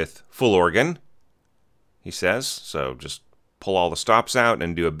 along with full organ, he says. So just pull all the stops out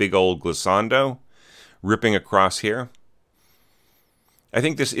and do a big old glissando, ripping across here. I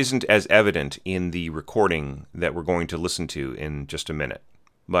think this isn't as evident in the recording that we're going to listen to in just a minute.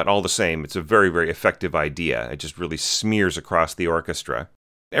 But all the same, it's a very, very effective idea. It just really smears across the orchestra.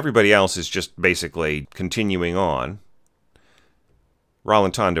 Everybody else is just basically continuing on.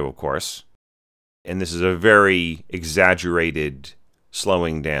 Rallentando, of course. And this is a very exaggerated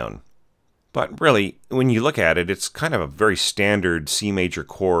slowing down. But really, when you look at it, it's kind of a very standard C major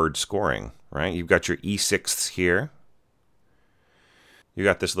chord scoring, right? You've got your E6ths here. You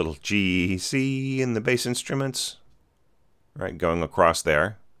got this little G, C in the bass instruments, right, going across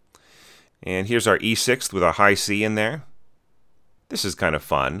there. And here's our E6th with a high C in there. This is kind of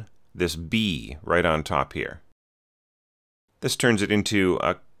fun. This B right on top here. This turns it into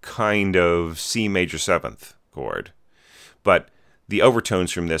a kind of C major 7th chord. But the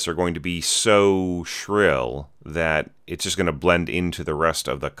overtones from this are going to be so shrill that it's just going to blend into the rest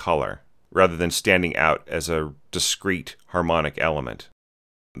of the color, rather than standing out as a discrete harmonic element.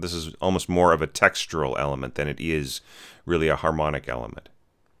 This is almost more of a textural element than it is really a harmonic element.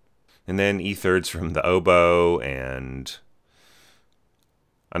 And then E-thirds from the oboe, and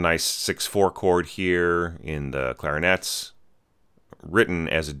a nice 6/4 chord here in the clarinets, written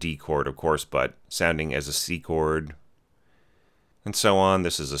as a D chord, of course, but sounding as a C chord, and so on.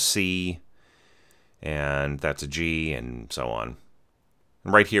 This is a C, and that's a G, and so on.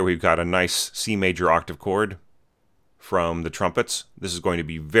 And right here we've got a nice C major octave chord from the trumpets. This is going to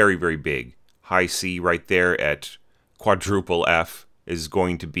be very, very big. High C right there at quadruple F is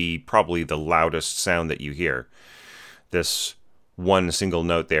going to be probably the loudest sound that you hear. This one single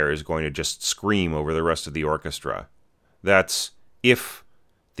note there is going to just scream over the rest of the orchestra. That's if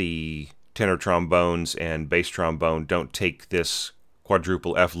the tenor trombones and bass trombone don't take this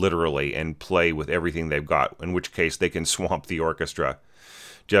quadruple F literally and play with everything they've got, in which case they can swamp the orchestra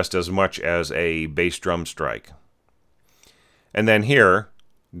just as much as a bass drum strike. And then here,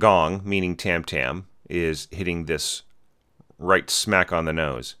 gong, meaning tam-tam, is hitting this right smack on the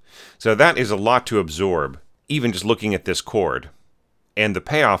nose. So that is a lot to absorb, even just looking at this chord. And the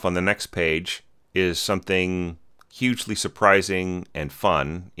payoff on the next page is something hugely surprising and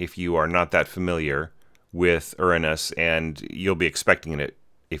fun if you are not that familiar with Uranus, and you'll be expecting it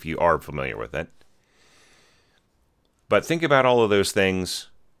if you are familiar with it. But think about all of those things,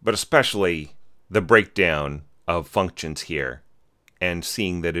 but especially the breakdown of functions here, and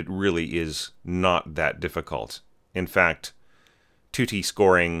seeing that it really is not that difficult. In fact, tutti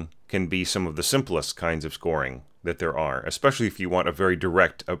scoring can be some of the simplest kinds of scoring that there are, especially if you want a very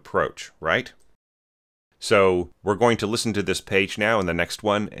direct approach, right? So we're going to listen to this page now and the next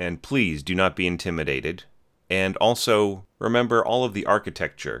one, and please do not be intimidated. And also remember all of the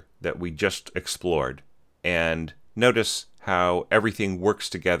architecture that we just explored, and notice how everything works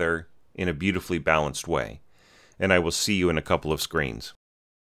together in a beautifully balanced way. And I will see you in a couple of screens.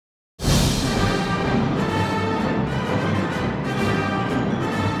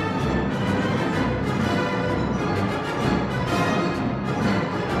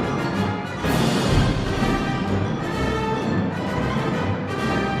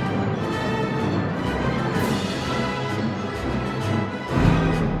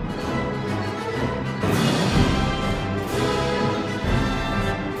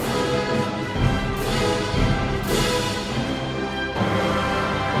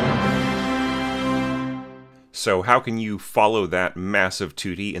 So how can you follow that massive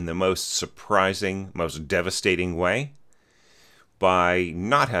tutti in the most surprising, most devastating way? By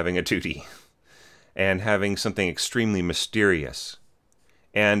not having a tutti and having something extremely mysterious.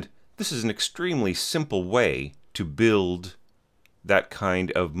 And this is an extremely simple way to build that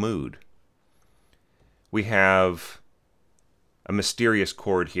kind of mood. We have a mysterious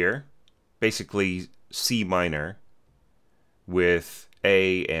chord here, basically C minor with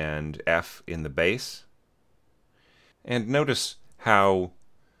A and F in the bass. And notice how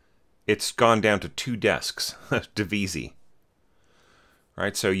it's gone down to 2 desks, divisi.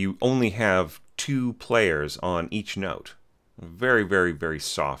 Right, so you only have 2 players on each note. Very, very, very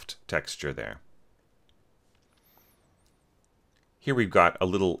soft texture there. Here we've got a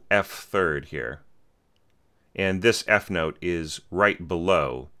little F third here. And this F note is right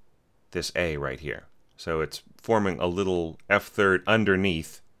below this A right here. So it's forming a little F third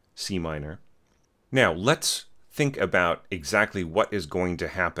underneath C minor. Now let's think about exactly what is going to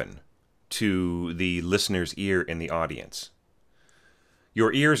happen to the listener's ear in the audience.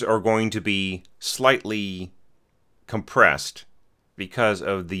 Your ears are going to be slightly compressed because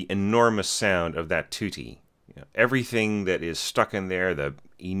of the enormous sound of that tutti. Everything that is stuck in there, the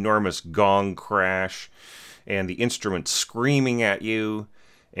enormous gong crash, and the instrument screaming at you,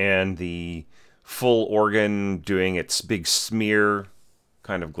 and the full organ doing its big smear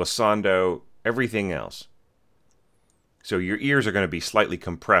kind of glissando, everything else. So your ears are going to be slightly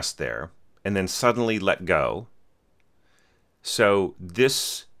compressed there, and then suddenly let go. So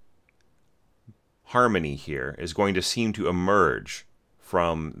this harmony here is going to seem to emerge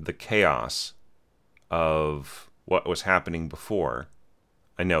from the chaos of what was happening before.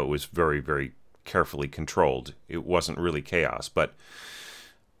 I know it was very, very carefully controlled. It wasn't really chaos, but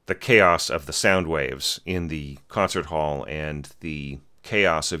the chaos of the sound waves in the concert hall and the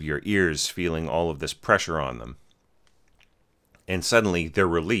chaos of your ears feeling all of this pressure on them. And suddenly they're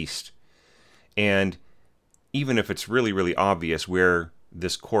released. And even if it's really, really obvious where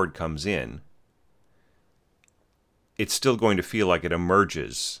this chord comes in, it's still going to feel like it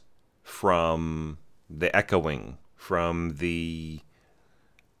emerges from the echoing, from the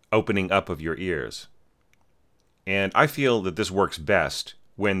opening up of your ears. And I feel that this works best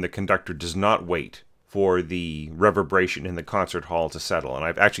when the conductor does not wait for the reverberation in the concert hall to settle. And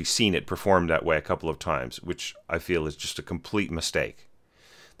I've actually seen it performed that way a couple of times, which I feel is just a complete mistake.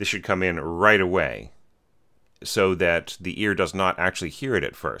 This should come in right away so that the ear does not actually hear it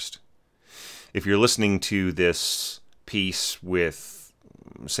at first. If you're listening to this piece with,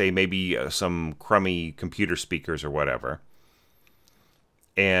 say, maybe some crummy computer speakers or whatever,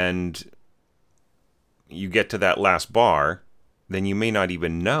 and you get to that last bar, then you may not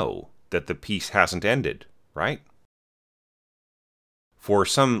even know that the piece hasn't ended, right? For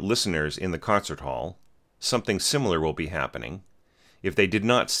some listeners in the concert hall, something similar will be happening. If they did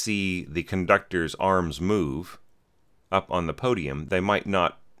not see the conductor's arms move up on the podium, they might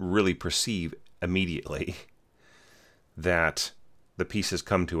not really perceive immediately that the piece has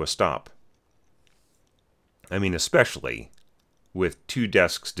come to a stop. I mean, especially with 2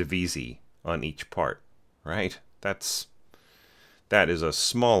 desks divisi on each part, right? That is a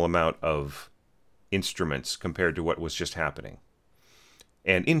small amount of instruments compared to what was just happening.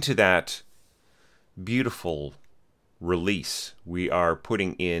 And into that beautiful release, we are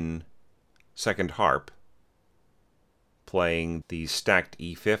putting in second harp, playing these stacked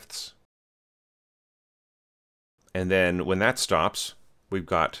E5ths. And then when that stops, we've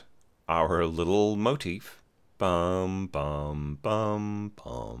got our little motif. Bum, bum, bum,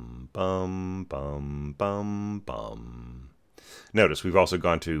 bum, bum, bum, bum, bum. Notice we've also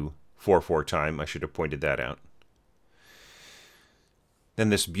gone to 4/4 time. I should have pointed that out. Then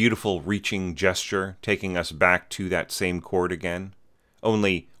this beautiful reaching gesture, taking us back to that same chord again,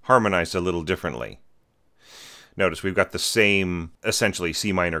 only harmonized a little differently. Notice we've got the same, essentially,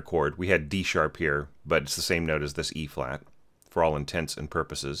 C minor chord. We had D sharp here, but it's the same note as this E flat, for all intents and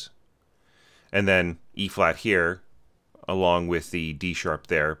purposes. And then E flat here, along with the D sharp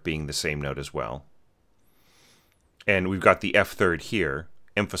there, being the same note as well. And we've got the F third here,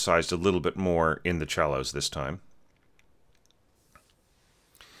 emphasized a little bit more in the cellos this time.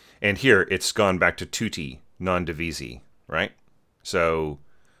 And here, it's gone back to tutti, non-divisi, right? So,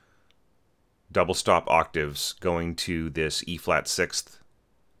 double stop octaves going to this E flat 6th.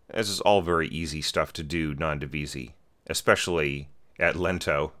 This is all very easy stuff to do non-divisi, especially at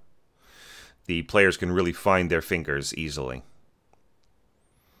lento. The players can really find their fingers easily.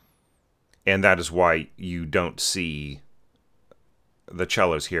 And that is why you don't see the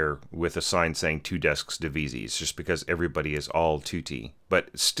cellos here with a sign saying 2 desks divisi. It's just because everybody is all tutti,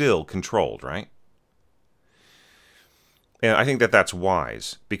 but still controlled, right? And I think that that's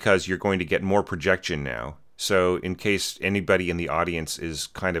wise, because you're going to get more projection now. So in case anybody in the audience is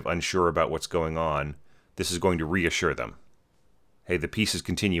kind of unsure about what's going on, this is going to reassure them. Hey, the piece is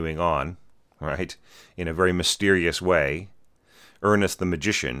continuing on. right, in a very mysterious way. Uranus the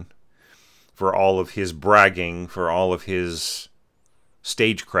magician, for all of his bragging, for all of his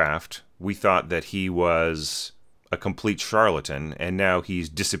stagecraft, we thought that he was a complete charlatan, and now he's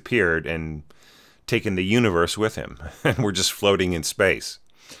disappeared and taken the universe with him, and we're just floating in space.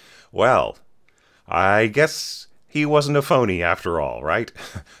 Well, I guess he wasn't a phony after all, right?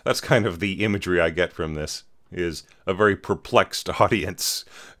 That's kind of the imagery I get from this, is a very perplexed audience,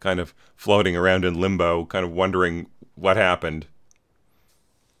 kind of floating around in limbo, kind of wondering what happened.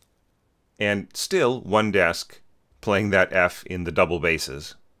 And still, one desk playing that F in the double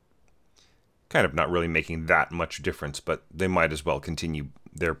basses. Kind of not really making that much difference, but they might as well continue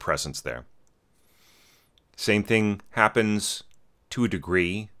their presence there. Same thing happens to a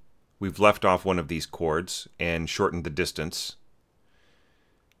degree. We've left off one of these chords and shortened the distance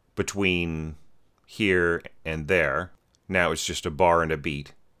between here and there. Now it's just a bar and a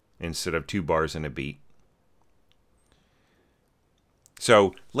beat instead of 2 bars and a beat.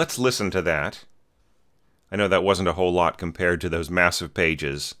 So let's listen to that. I know that wasn't a whole lot compared to those massive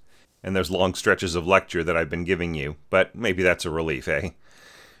pages and those long stretches of lecture that I've been giving you, but maybe that's a relief, eh?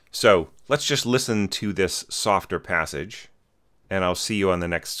 So let's just listen to this softer passage, and I'll see you on the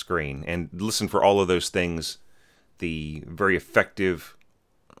next screen. And listen for all of those things, the very effective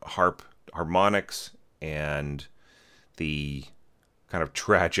harmonics and the kind of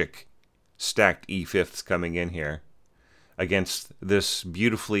tragic stacked E-fifths coming in here against this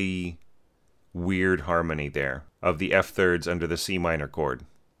beautifully weird harmony there of the F-thirds under the C minor chord.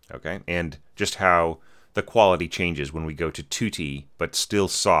 Okay, and just how the quality changes when we go to tutti, but still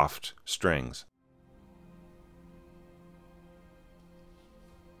soft strings.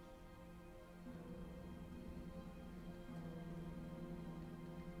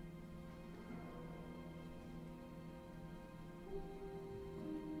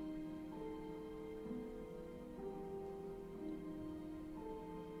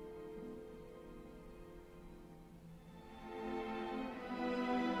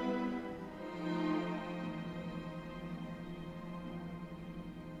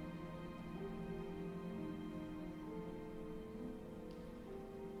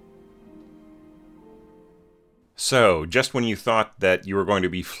 So, just when you thought that you were going to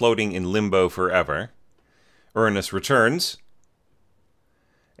be floating in limbo forever, Uranus returns,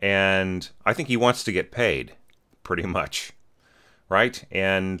 and I think he wants to get paid, pretty much, right?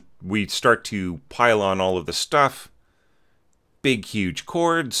 And we start to pile on all of the stuff, big, huge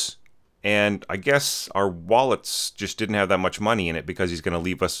chords, and I guess our wallets just didn't have that much money in it because he's going to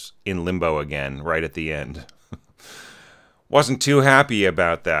leave us in limbo again right at the end. Wasn't too happy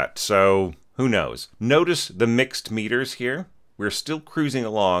about that, so who knows? Notice the mixed meters here. We're still cruising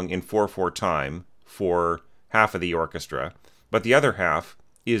along in 4/4 time for half of the orchestra, but the other half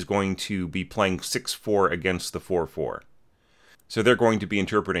is going to be playing 6/4 against the 4/4. So they're going to be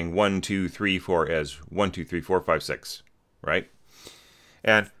interpreting 1, 2, 3, 4 as 1, 2, 3, 4, 5, 6, right?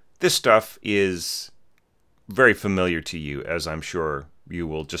 And this stuff is very familiar to you, as I'm sure you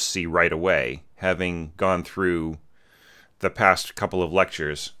will just see right away, having gone through the past couple of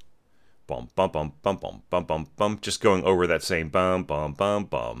lectures. Bum, bum, bum, bum, bum, bum, bum, bum, just going over that same bum, bum, bum,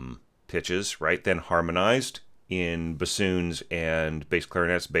 bum pitches, right? Then harmonized in bassoons and bass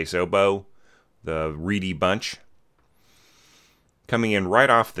clarinets, bass oboe, the reedy bunch. Coming in right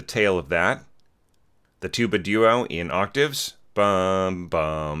off the tail of that, the tuba duo in octaves, bum,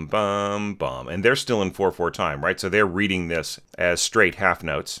 bum, bum, bum. And they're still in 4/4 time, right? So they're reading this as straight half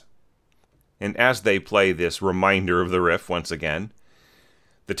notes. And as they play this reminder of the riff once again,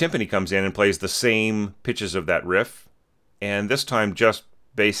 the timpani comes in and plays the same pitches of that riff, and this time just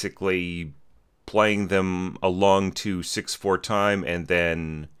basically playing them along to 6/4 time, and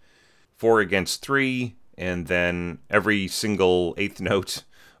then 4 against 3, and then every single eighth note,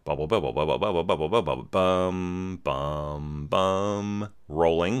 bubble, bubble, bubble, bubble, bubble, bubble, bum, bum, bum,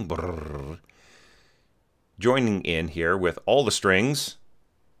 rolling, brrr. Joining in here with all the strings,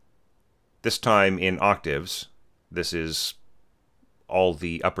 this time in octaves. This is all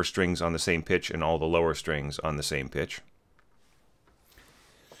the upper strings on the same pitch and all the lower strings on the same pitch.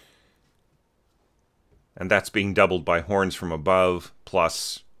 And that's being doubled by horns from above,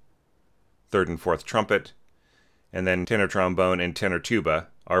 plus third and fourth trumpet, and then tenor trombone and tenor tuba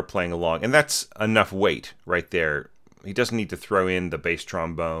are playing along. And that's enough weight right there. He doesn't need to throw in the bass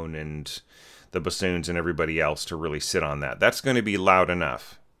trombone and the bassoons and everybody else to really sit on that. That's going to be loud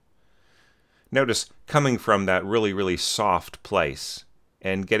enough. Notice coming from that really, really soft place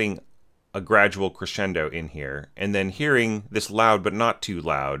and getting a gradual crescendo in here, and then hearing this loud but not too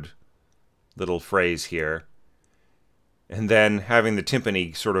loud little phrase here, and then having the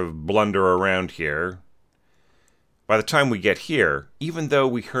timpani sort of blunder around here. By the time we get here, even though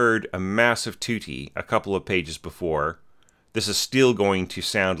we heard a massive tutti a couple of pages before, this is still going to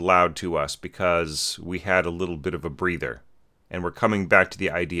sound loud to us because we had a little bit of a breather, and we're coming back to the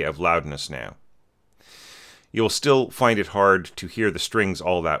idea of loudness now. You'll still find it hard to hear the strings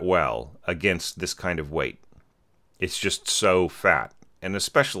all that well against this kind of weight. It's just so fat, and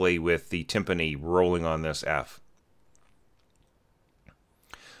especially with the timpani rolling on this F.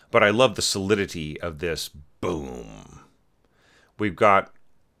 But I love the solidity of this boom. We've got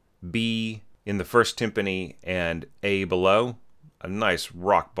B in the first timpani and A below, a nice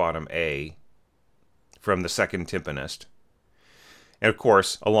rock bottom A from the second timpanist. And of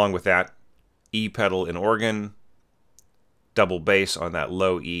course, along with that, E pedal in organ, double bass on that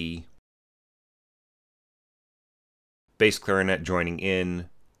low E, bass clarinet joining in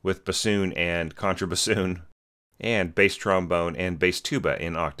with bassoon and contrabassoon, and bass trombone and bass tuba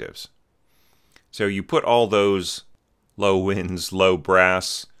in octaves. So you put all those low winds, low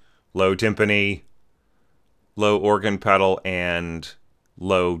brass, low timpani, low organ pedal, and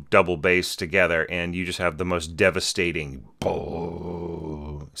low double bass together, and you just have the most devastating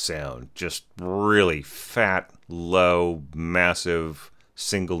sound. Just really fat, low, massive,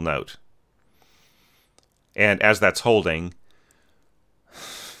 single note. And as that's holding,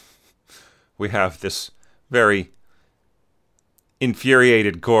 we have this very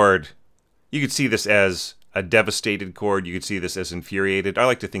infuriated chord. You could see this as a devastated chord. You could see this as infuriated. I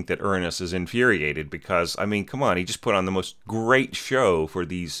like to think that Uranus is infuriated because, I mean, come on, he just put on the most great show for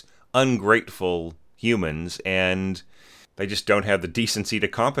these ungrateful humans, and they just don't have the decency to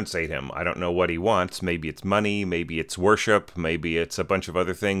compensate him. I don't know what he wants. Maybe it's money, maybe it's worship, maybe it's a bunch of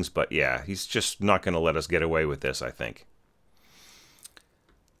other things, but yeah, he's just not going to let us get away with this, I think.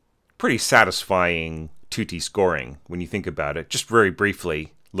 Pretty satisfying tutti scoring when you think about it. Just very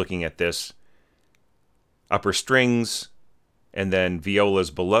briefly looking at this. Upper strings, and then violas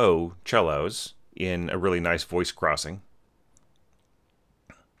below cellos in a really nice voice crossing.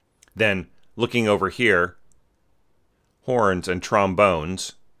 Then, looking over here, horns and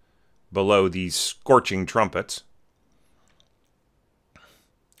trombones below these scorching trumpets.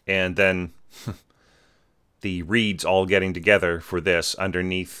 And then the reeds all getting together for this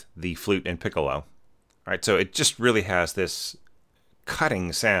underneath the flute and piccolo. All right, so it just really has this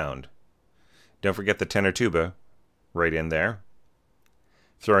cutting sound. Don't forget the tenor tuba right in there.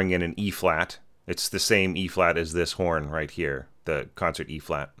 Throwing in an E flat. It's the same E flat as this horn right here, the concert E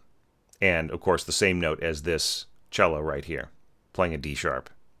flat. And, of course, the same note as this cello right here, playing a D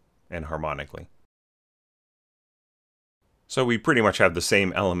sharp and harmonically. So we pretty much have the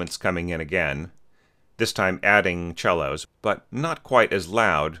same elements coming in again, this time adding cellos, but not quite as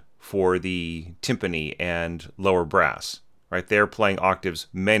loud for the timpani and lower brass. Right, they're playing octaves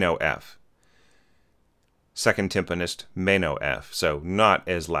meno F. Second timpanist, meno F, so not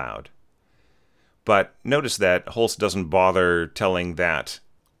as loud. But notice that Holst doesn't bother telling that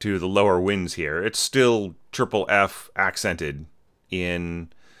to the lower winds here. It's still triple F accented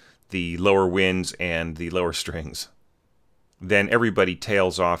in the lower winds and the lower strings. Then everybody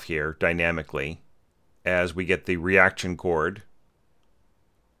tails off here dynamically as we get the reaction chord,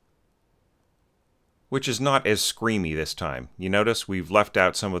 which is not as screamy this time. You notice we've left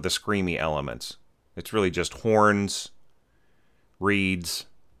out some of the screamy elements. It's really just horns, reeds,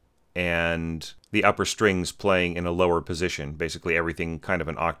 and the upper strings playing in a lower position. Basically everything kind of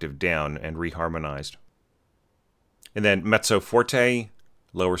an octave down and reharmonized. And then mezzo forte,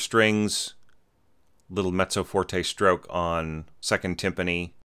 lower strings, little mezzo forte stroke on second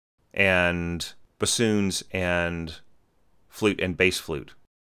timpani, and bassoons and flute and bass flute.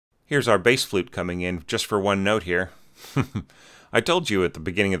 Here's our bass flute coming in just for one note here. I told you at the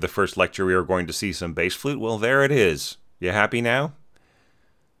beginning of the first lecture we were going to see some bass flute. Well, there it is. You happy now?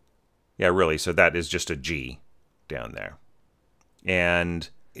 Yeah, really, so that is just a G down there. And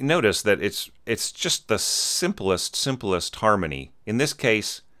notice that it's just the simplest harmony. In this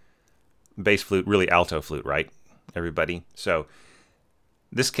case, bass flute, really alto flute, right, everybody? So,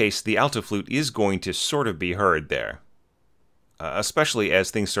 this case, the alto flute is going to sort of be heard there. Especially as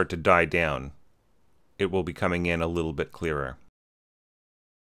things start to die down. It will be coming in a little bit clearer.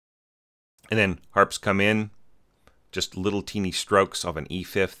 And then harps come in, just little teeny strokes of an E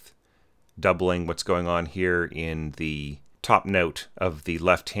fifth, doubling what's going on here in the top note of the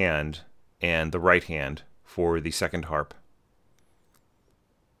left hand and the right hand for the second harp.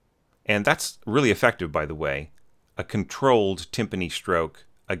 And that's really effective, by the way. A controlled timpani stroke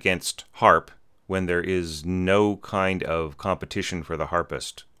against harp when there is no kind of competition for the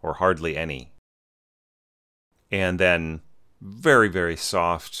harpist, or hardly any. And then very, very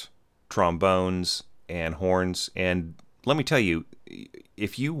soft trombones and horns. And let me tell you,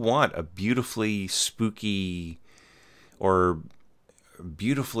 if you want a beautifully spooky or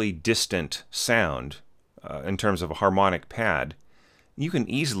beautifully distant sound in terms of a harmonic pad, you can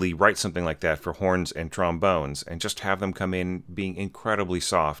easily write something like that for horns and trombones and just have them come in being incredibly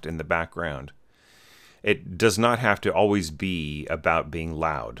soft in the background. It does not have to always be about being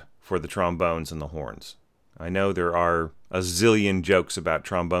loud for the trombones and the horns. I know there are a zillion jokes about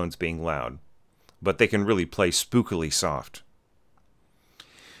trombones being loud, but they can really play spookily soft.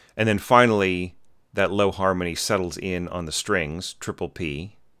 And then finally, that low harmony settles in on the strings, triple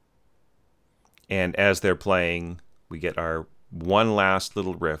P. And as they're playing, we get our one last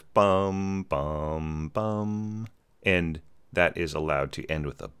little riff, bum, bum, bum. And that is allowed to end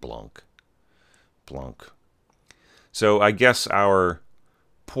with a blunk, blunk. So I guess our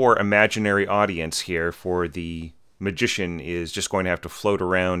poor imaginary audience here for the magician is just going to have to float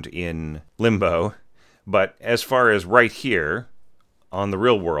around in limbo. But as far as right here on the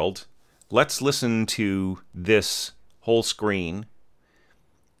real world, let's listen to this whole screen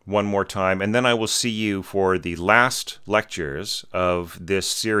one more time, and then I will see you for the last lectures of this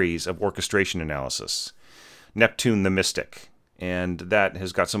series of orchestration analysis, Neptune the Mystic. And that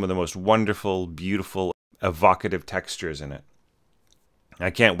has got some of the most wonderful, beautiful, evocative textures in it.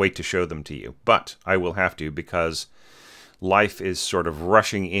 I can't wait to show them to you, but I will have to because life is sort of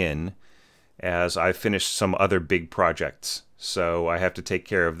rushing in as I finish some other big projects. So I have to take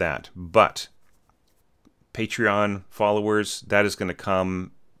care of that. But Patreon followers, that is going to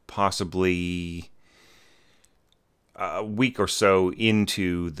come possibly a week or so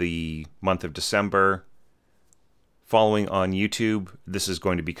into the month of December. Following on YouTube, this is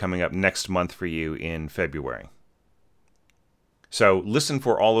going to be coming up next month for you in February. So listen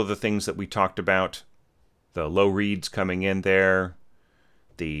for all of the things that we talked about. The low reeds coming in there,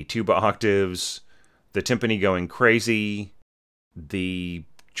 the tuba octaves, the timpani going crazy, the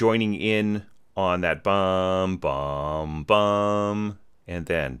joining in on that bum, bum, bum, and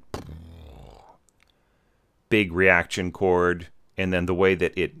then big reaction chord, and then the way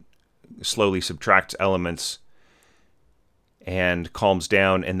that it slowly subtracts elements and calms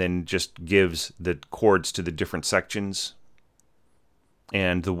down and then just gives the chords to the different sections,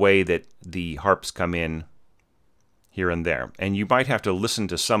 and the way that the harps come in here and there. And you might have to listen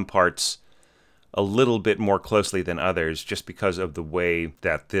to some parts a little bit more closely than others just because of the way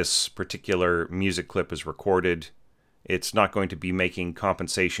that this particular music clip is recorded. It's not going to be making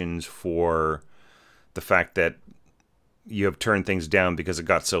compensations for the fact that you have turned things down because it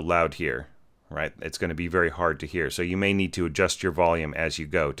got so loud here, right? It's going to be very hard to hear. So you may need to adjust your volume as you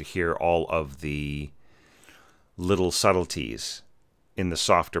go to hear all of the little subtleties in the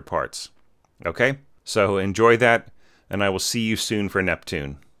softer parts. Okay? So enjoy that, and I will see you soon for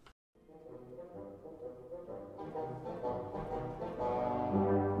Neptune.